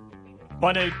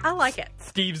 Well, I like it.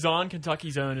 Steve Zahn,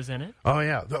 Kentucky's Own, is in it. Oh,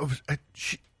 yeah.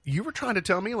 You were trying to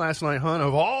tell me last night, hon,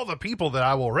 of all the people that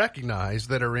I will recognize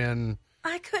that are in...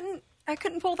 I couldn't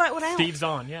pull that one out. Steve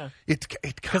Zahn, yeah. It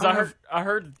Because I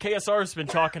heard KSR's been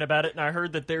talking about it, and I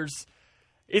heard that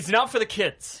it's not for the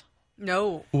kids.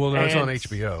 No. Well, no, it's And- on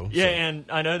HBO. Yeah, so. and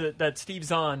I know that Steve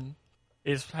Zahn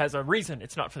has a reason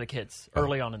it's not for the kids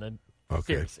early on in the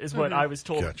series, is what I was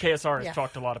told. Gotcha. KSR has Yeah.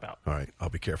 talked a lot about. All right, I'll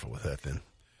be careful with that then.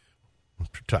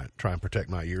 Try and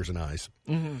protect my ears and eyes.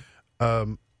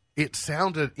 Mm-hmm. It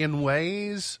sounded in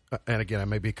ways, and again, I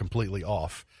may be completely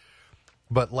off,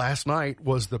 but last night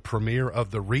was the premiere of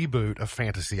the reboot of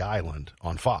Fantasy Island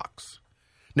on Fox.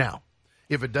 Now,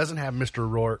 if it doesn't have Mr.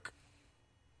 Rourke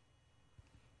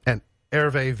and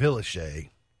Hervé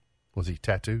Villechaize, was he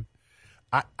tattooed?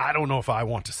 I don't know if I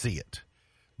want to see it,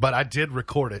 but I did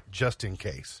record it just in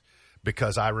case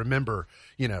because I remember,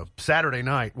 Saturday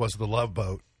night was The Love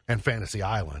Boat and Fantasy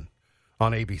Island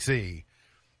on ABC,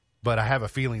 but I have a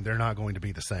feeling they're not going to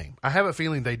be the same. I have a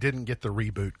feeling they didn't get the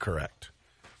reboot correct,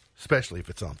 especially if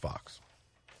it's on Fox.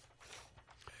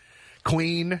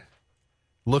 Queen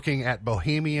looking at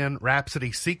Bohemian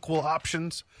Rhapsody sequel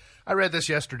options. I read this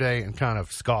yesterday and kind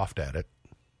of scoffed at it.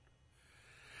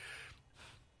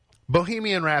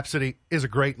 Bohemian Rhapsody is a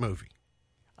great movie.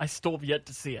 I still have yet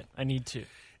to see it. I need to.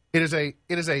 It is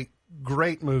a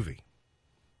great movie.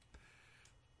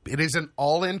 It is an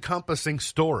all-encompassing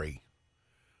story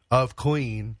of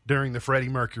Queen during the Freddie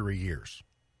Mercury years.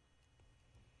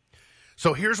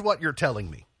 So here's what you're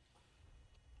telling me.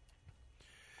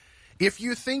 If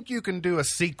you think you can do a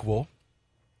sequel,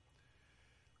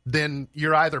 then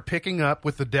you're either picking up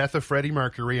with the death of Freddie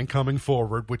Mercury and coming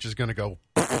forward, which is going to go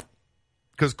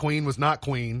because Queen was not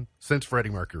Queen since Freddie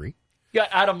Mercury. You got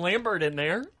Adam Lambert in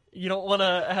there. You don't want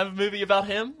to have a movie about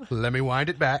him? Let me wind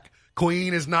it back.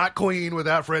 Queen is not Queen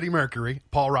without Freddie Mercury.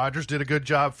 Paul Rogers did a good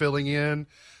job filling in.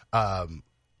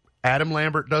 Adam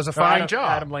Lambert does a fine job.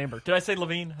 Adam Lambert. Did I say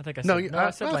Levine? I think I said. I said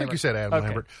don't think Lambert. you said Adam Okay.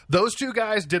 Lambert. Those two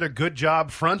guys did a good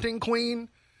job fronting Queen,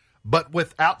 but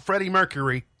without Freddie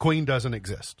Mercury, Queen doesn't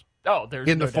exist Oh, there's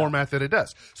in no the doubt. format that it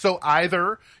does. So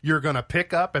either you're going to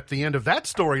pick up at the end of that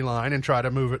storyline and try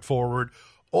to move it forward,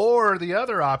 or the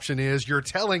other option is you're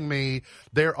telling me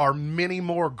there are many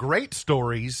more great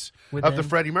stories of the Within.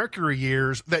 Freddie Mercury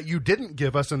years that you didn't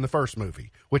give us in the first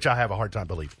movie, which I have a hard time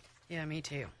believing. Yeah, me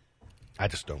too. I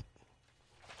just don't.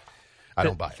 I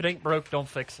don't buy If it. it ain't broke, don't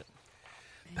fix it.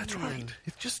 That's right.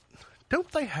 It's just, don't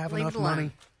they have Leave enough it alone.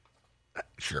 money?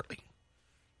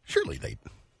 Surely they.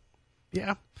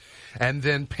 Yeah. And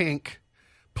then Pink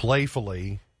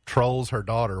playfully trolls her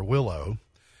daughter, Willow.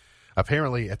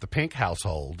 Apparently, at the Pink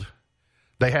household,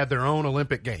 they had their own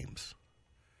Olympic Games.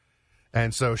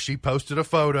 And so she posted a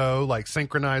photo, like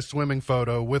synchronized swimming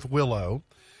photo with Willow,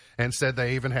 and said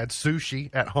they even had sushi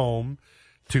at home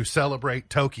to celebrate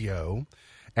Tokyo.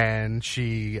 And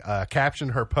she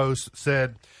captioned her post,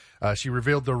 said she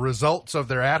revealed the results of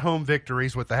their at-home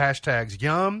victories with the hashtags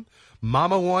Yum,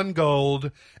 Mama won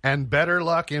gold, and better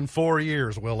luck in 4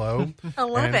 years, Willow. I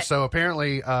love and it. so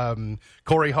apparently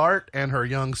Corey Hart and her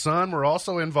young son were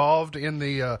also involved in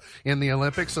the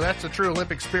Olympics. So that's a true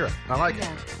Olympic spirit. I like it.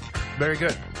 Very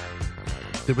good.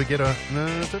 Did we get a...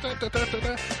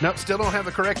 Nope, still don't have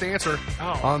the correct answer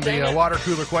Oh, on dang the it. water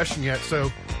cooler question yet. So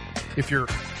if you're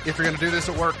if you're going to do this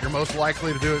at work, you're most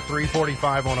likely to do it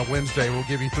 3:45 on a Wednesday. We'll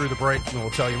give you through the break, and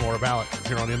we'll tell you more about it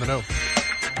here on In the Know.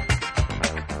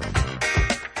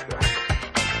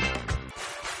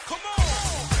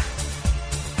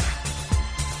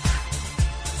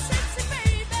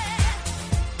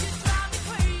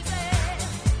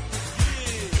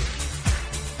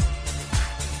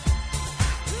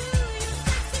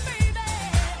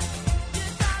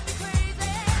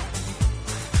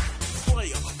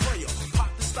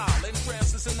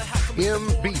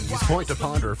 MB's Point to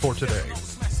Ponder for today.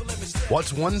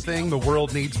 What's one thing the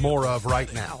world needs more of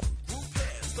right now?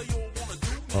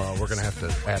 We're going to have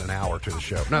to add an hour to the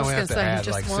show. No, we have to add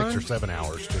like 6 or 7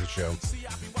 hours to the show.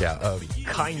 Yeah.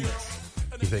 Kindness.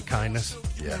 You think kindness?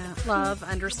 Yeah. Love,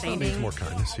 understanding. Needs more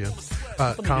kindness,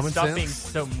 yeah. Common Stop sense. being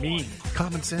so mean.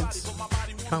 Common sense.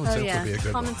 Common sense would be a good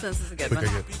one. Common sense is a good We one.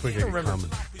 could get Remember, common.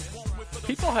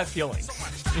 People have feelings,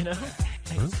 you know?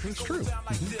 Well, it's true.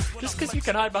 Just because you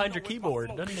can hide behind your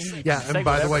keyboard doesn't mean you Yeah, can say and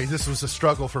by the whatever. way, this was a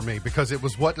struggle for me because it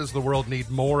was what does the world need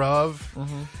more of?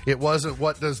 It wasn't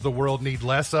what does the world need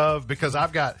less of, because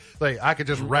I've got, like, I could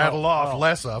just rattle off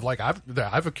less of. Like,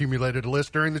 I've accumulated a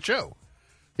list during the show.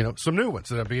 You know, some new ones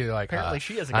that I'd be like, Apparently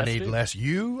she has a I guest need too. less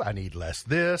you, I need less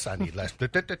this, I need less.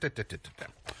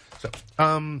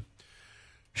 So,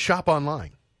 shop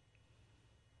online.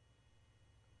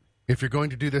 If you're going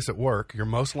to do this at work, you're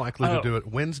most likely to do it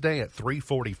Wednesday at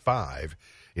 3:45.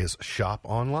 Is shop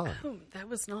online. Oh, that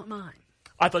was not mine.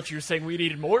 I thought you were saying we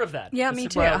needed more of that. Yeah, I me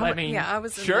said, too. Well, I I mean, yeah, I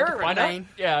was in a sure, different why not? vein.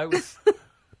 Yeah, I was.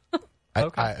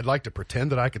 Okay. I'd like to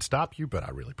pretend that I could stop you, but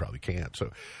I really probably can't.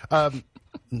 So,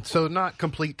 so not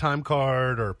complete time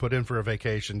card or put in for a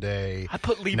vacation day. I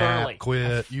put leave nap, early.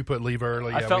 Quit. You put leave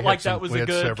early. I Yeah, felt we like had some- that was we a had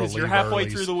good several because you're leave halfway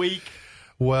earlies. through the week.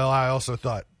 Well, I also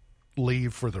thought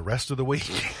leave for the rest of the week.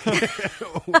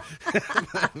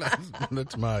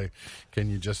 That's my. Can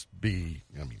you just be?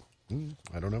 I mean,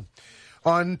 I don't know.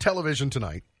 On television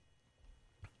tonight,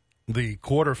 the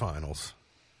quarterfinals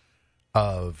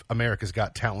of America's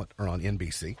Got Talent are on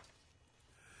NBC.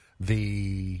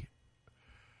 The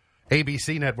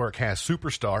ABC network has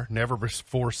Superstar, never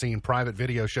before seen private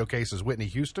video showcases Whitney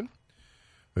Houston,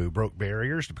 who broke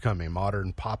barriers to become a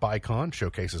modern pop icon,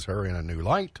 showcases her in a new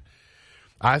light.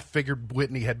 I figured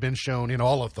Whitney had been shown in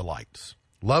all of the lights.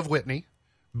 Love Whitney,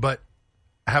 but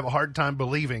I have a hard time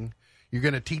believing you're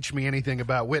going to teach me anything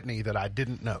about Whitney that I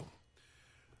didn't know.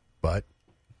 But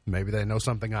maybe they know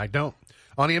something I don't.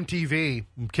 On MTV,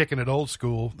 I'm kicking it old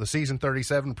school, the season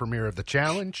 37 premiere of The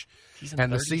Challenge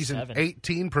and the season 37.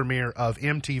 18 premiere of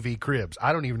MTV Cribs.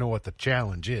 I don't even know what The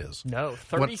Challenge is. No,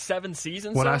 37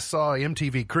 seasons. When though? I saw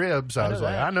MTV Cribs, I was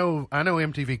like, that. I know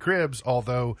MTV Cribs,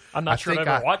 although I'm not sure I've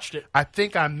ever watched it. I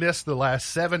think I missed the last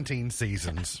 17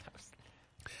 seasons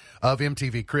of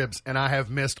MTV Cribs, and I have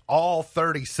missed all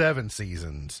 37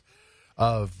 seasons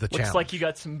of The Challenge. Looks like you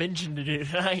got some binging to do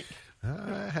tonight.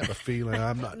 I have a feeling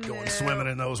I'm not going swimming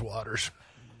in those waters.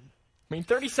 I mean,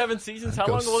 37 seasons. How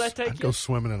long will that take I'd you? go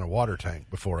swimming in a water tank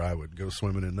before I would go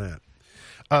swimming in that.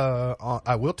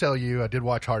 I will tell you, I did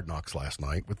watch Hard Knocks last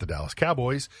night with the Dallas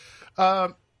Cowboys.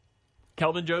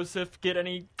 Kelvin Joseph get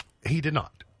any? He did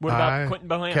not. What about I Quentin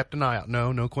Bohanna? Kept an eye out.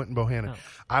 No Quentin Bohanna.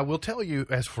 Oh. I will tell you,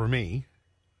 as for me,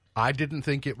 I didn't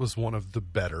think it was one of the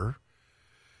better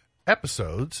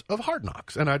episodes of Hard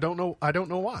Knocks, and I don't know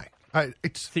why. I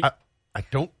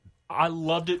don't. I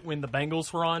loved it when the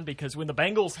Bengals were on because when the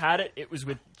Bengals had it, it was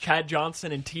with Chad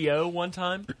Johnson and T.O. one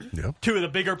time. Yeah. Two of the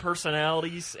bigger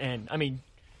personalities. And, I mean,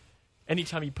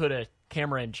 anytime you put a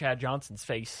camera in Chad Johnson's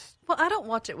face. Well, I don't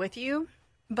watch it with you,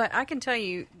 but I can tell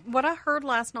you what I heard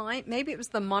last night. Maybe it was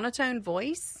the monotone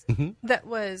voice that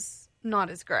was not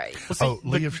as great.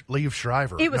 Liev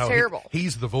Schreiber. It was terrible.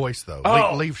 He's the voice, though.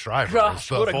 Oh, Liev Schreiber gosh, is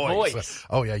the what a voice. voice.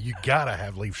 Oh, yeah, you got to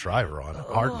have Liev Schreiber on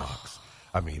Hard Knocks.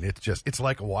 I mean, it's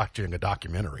like watching a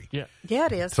documentary. Yeah. Yeah,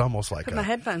 it is. It's almost like Put my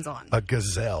headphones on. a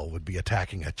gazelle would be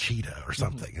attacking a cheetah or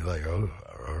something. It's like,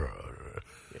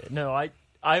 No, I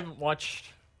haven't watched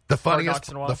The Hard Knocks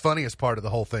in a while. the funniest part of the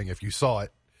whole thing, if you saw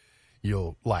it,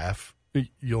 you'll laugh.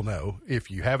 You'll know. If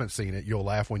you haven't seen it, you'll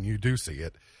laugh when you do see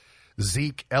it.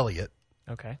 Zeke Elliott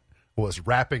Okay. was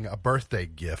wrapping a birthday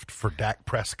gift for Dak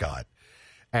Prescott,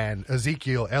 and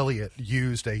Ezekiel Elliott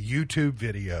used a YouTube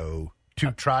video to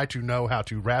try to know how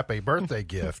to wrap a birthday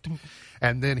gift,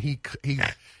 and then he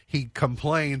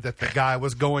complained that the guy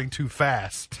was going too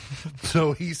fast,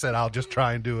 so he said, "I'll just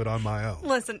try and do it on my own."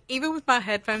 Listen, even with my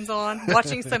headphones on,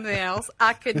 watching something else,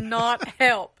 I could not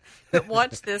help but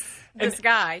watch this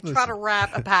guy try to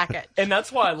wrap a packet. And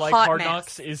that's why I like Hot Hard mess.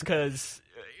 Knocks is because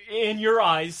in your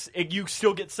eyes, you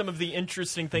still get some of the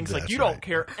interesting things. Like That's you right. don't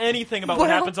care anything about what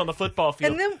Well, happens on the football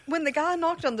field. And then when the guy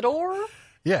knocked on the door,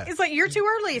 Yeah. it's like, you're too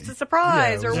early. It's a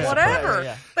surprise Yeah, it or was a whatever. surprise,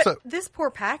 yeah. But So- this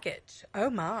poor package, oh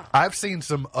my. I've seen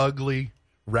some ugly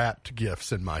wrapped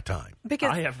gifts in my time.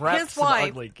 Because I have wrapped his some wife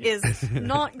ugly is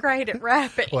not great at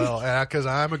wrapping. Well, because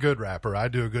I'm a good rapper, I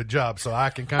do a good job, so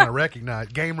I can kind of recognize.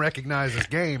 Game recognizes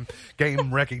game.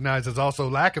 Game recognizes also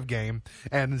lack of game,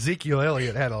 and Ezekiel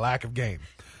Elliott had a lack of game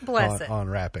Bless it. on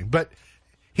rapping. But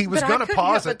he was But I going to couldn't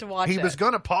pause help it. but to watch He it. was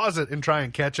going to pause it and try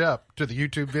and catch up to the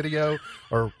YouTube video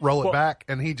or roll it Well- back,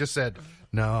 and he just said,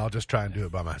 "No, I'll just try and do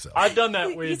it by myself." I've done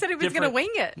that with He said he was going to different- wing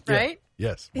it, Yeah. right?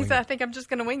 Yes. He wing said, I it. think I'm just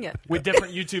going to wing it. with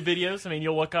different YouTube videos. I mean,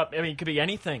 you'll look up. I mean, it could be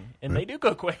anything, and they do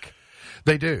go quick.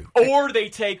 They do. Or they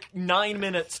take 9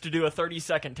 minutes to do a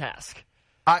 30-second task.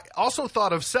 I also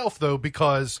thought of self though,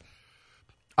 because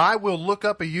I will look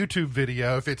up a YouTube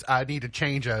video if I need to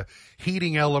change a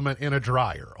heating element in a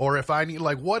dryer, or if I need,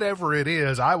 like, whatever it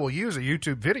is, I will use a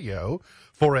YouTube video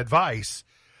for advice.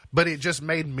 But it just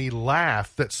made me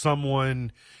laugh that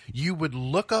you would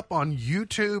look up on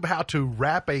YouTube how to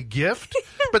wrap a gift,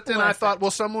 but then I thought,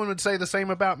 well, someone would say the same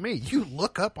about me. You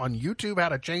look up on YouTube how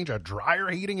to change a dryer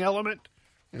heating element?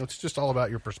 You know, it's just all about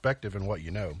your perspective and what you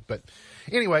know. But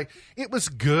anyway, it was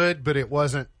good, but it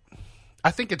wasn't.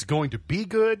 I think it's going to be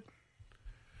good.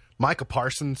 Micah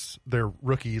Parsons, their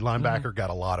rookie linebacker, got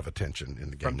a lot of attention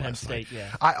in the game From Penn last night. State,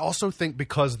 yeah. I also think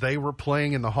because they were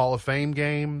playing in the Hall of Fame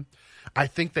game, I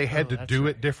think they had to that's do right.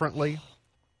 it differently.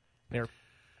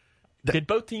 Did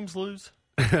both teams lose?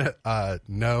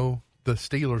 No, the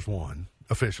Steelers won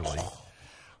officially.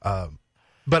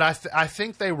 But I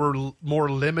think they were more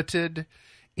limited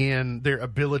in their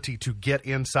ability to get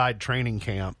inside training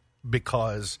camp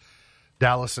because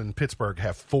Dallas and Pittsburgh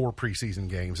have 4 preseason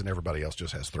games and everybody else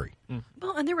just has 3.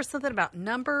 Well, and there was something about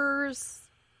numbers.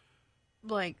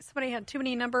 Like, somebody had too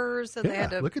many numbers, so they had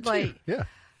to, look at like, you. Yeah.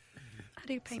 I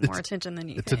do pay more attention than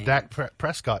you It's a think. Dak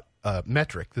Prescott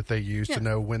metric that they use Yeah. to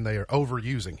know when they are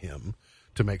overusing him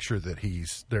to make sure that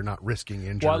they're not risking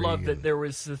injury. Well, I love that and- there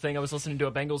was the thing. I was listening to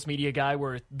a Bengals media guy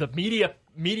where the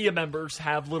media members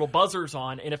have little buzzers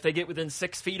on, and if they get within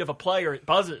 6 feet of a player, it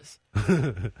buzzes.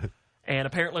 And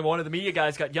apparently one of the media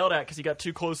guys got yelled at because he got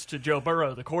too close to Joe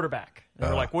Burrow, the quarterback. And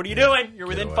they're like, what are you doing? You're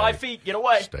within away. 5 feet. Get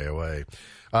away. Stay away.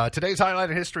 Today's highlight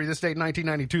in history, this date,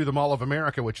 1992, the Mall of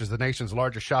America, which is the nation's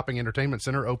largest shopping entertainment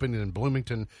center, opened in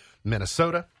Bloomington,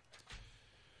 Minnesota.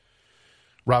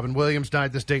 Robin Williams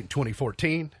died this date in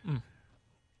 2014.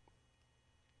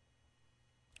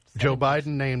 Joe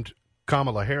Biden named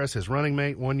Kamala Harris his running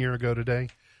mate 1 year ago today.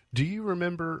 Do you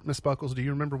remember, Miss Buckles, do you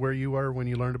remember where you were when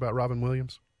you learned about Robin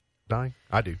Williams dying?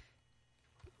 I do.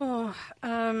 Oh,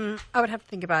 I would have to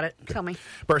think about it. Tell me.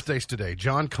 Birthdays today.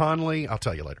 John Conley, I'll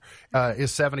tell you later,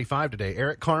 is 75 today.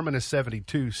 Eric Carmen is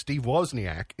 72. Steve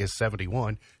Wozniak is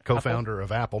 71, co-founder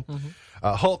of Apple.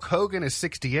 Hulk Hogan is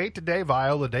 68 today.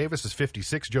 Viola Davis is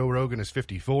 56. Joe Rogan is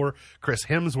 54. Chris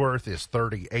Hemsworth is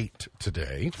 38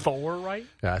 today. 4, right?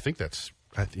 I think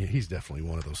he's definitely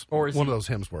one of those. Or is one he- of those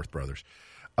Hemsworth brothers.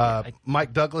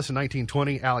 Mike Douglas in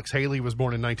 1920. Alex Haley was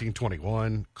born in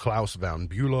 1921. Klaus von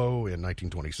Bülow in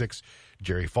 1926.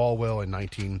 Jerry Falwell in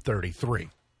 1933.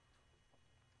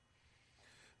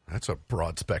 That's a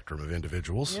broad spectrum of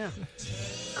individuals. Yeah.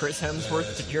 Chris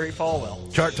Hemsworth to Jerry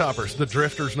Falwell. Chart toppers, The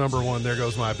Drifters, #1. There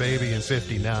Goes My Baby in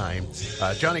 59.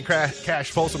 Johnny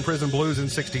Cash, Folsom Prison Blues in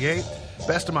 68.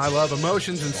 Best of My Love,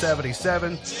 Emotions in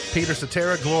 77. Peter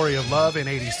Cetera, Glory of Love in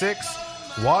 86.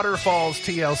 Waterfalls,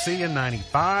 TLC in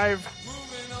 95.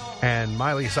 And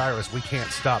Miley Cyrus, We Can't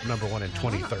Stop, #1 in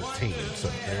 2013. So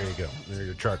there you go. There are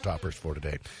your chart toppers for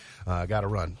today. Got to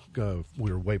run.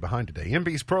 We're way behind today.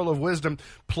 MB's Pearl of Wisdom,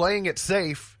 playing it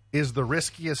safe is the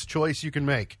riskiest choice you can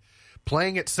make.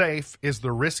 Playing it safe is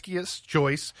the riskiest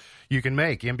choice you can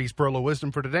make. MB's Pearl of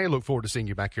Wisdom for today. Look forward to seeing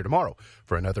you back here tomorrow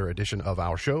for another edition of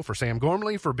our show. For Sam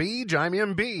Gormley, for Beej, I'm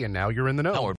MB, and now you're in the know.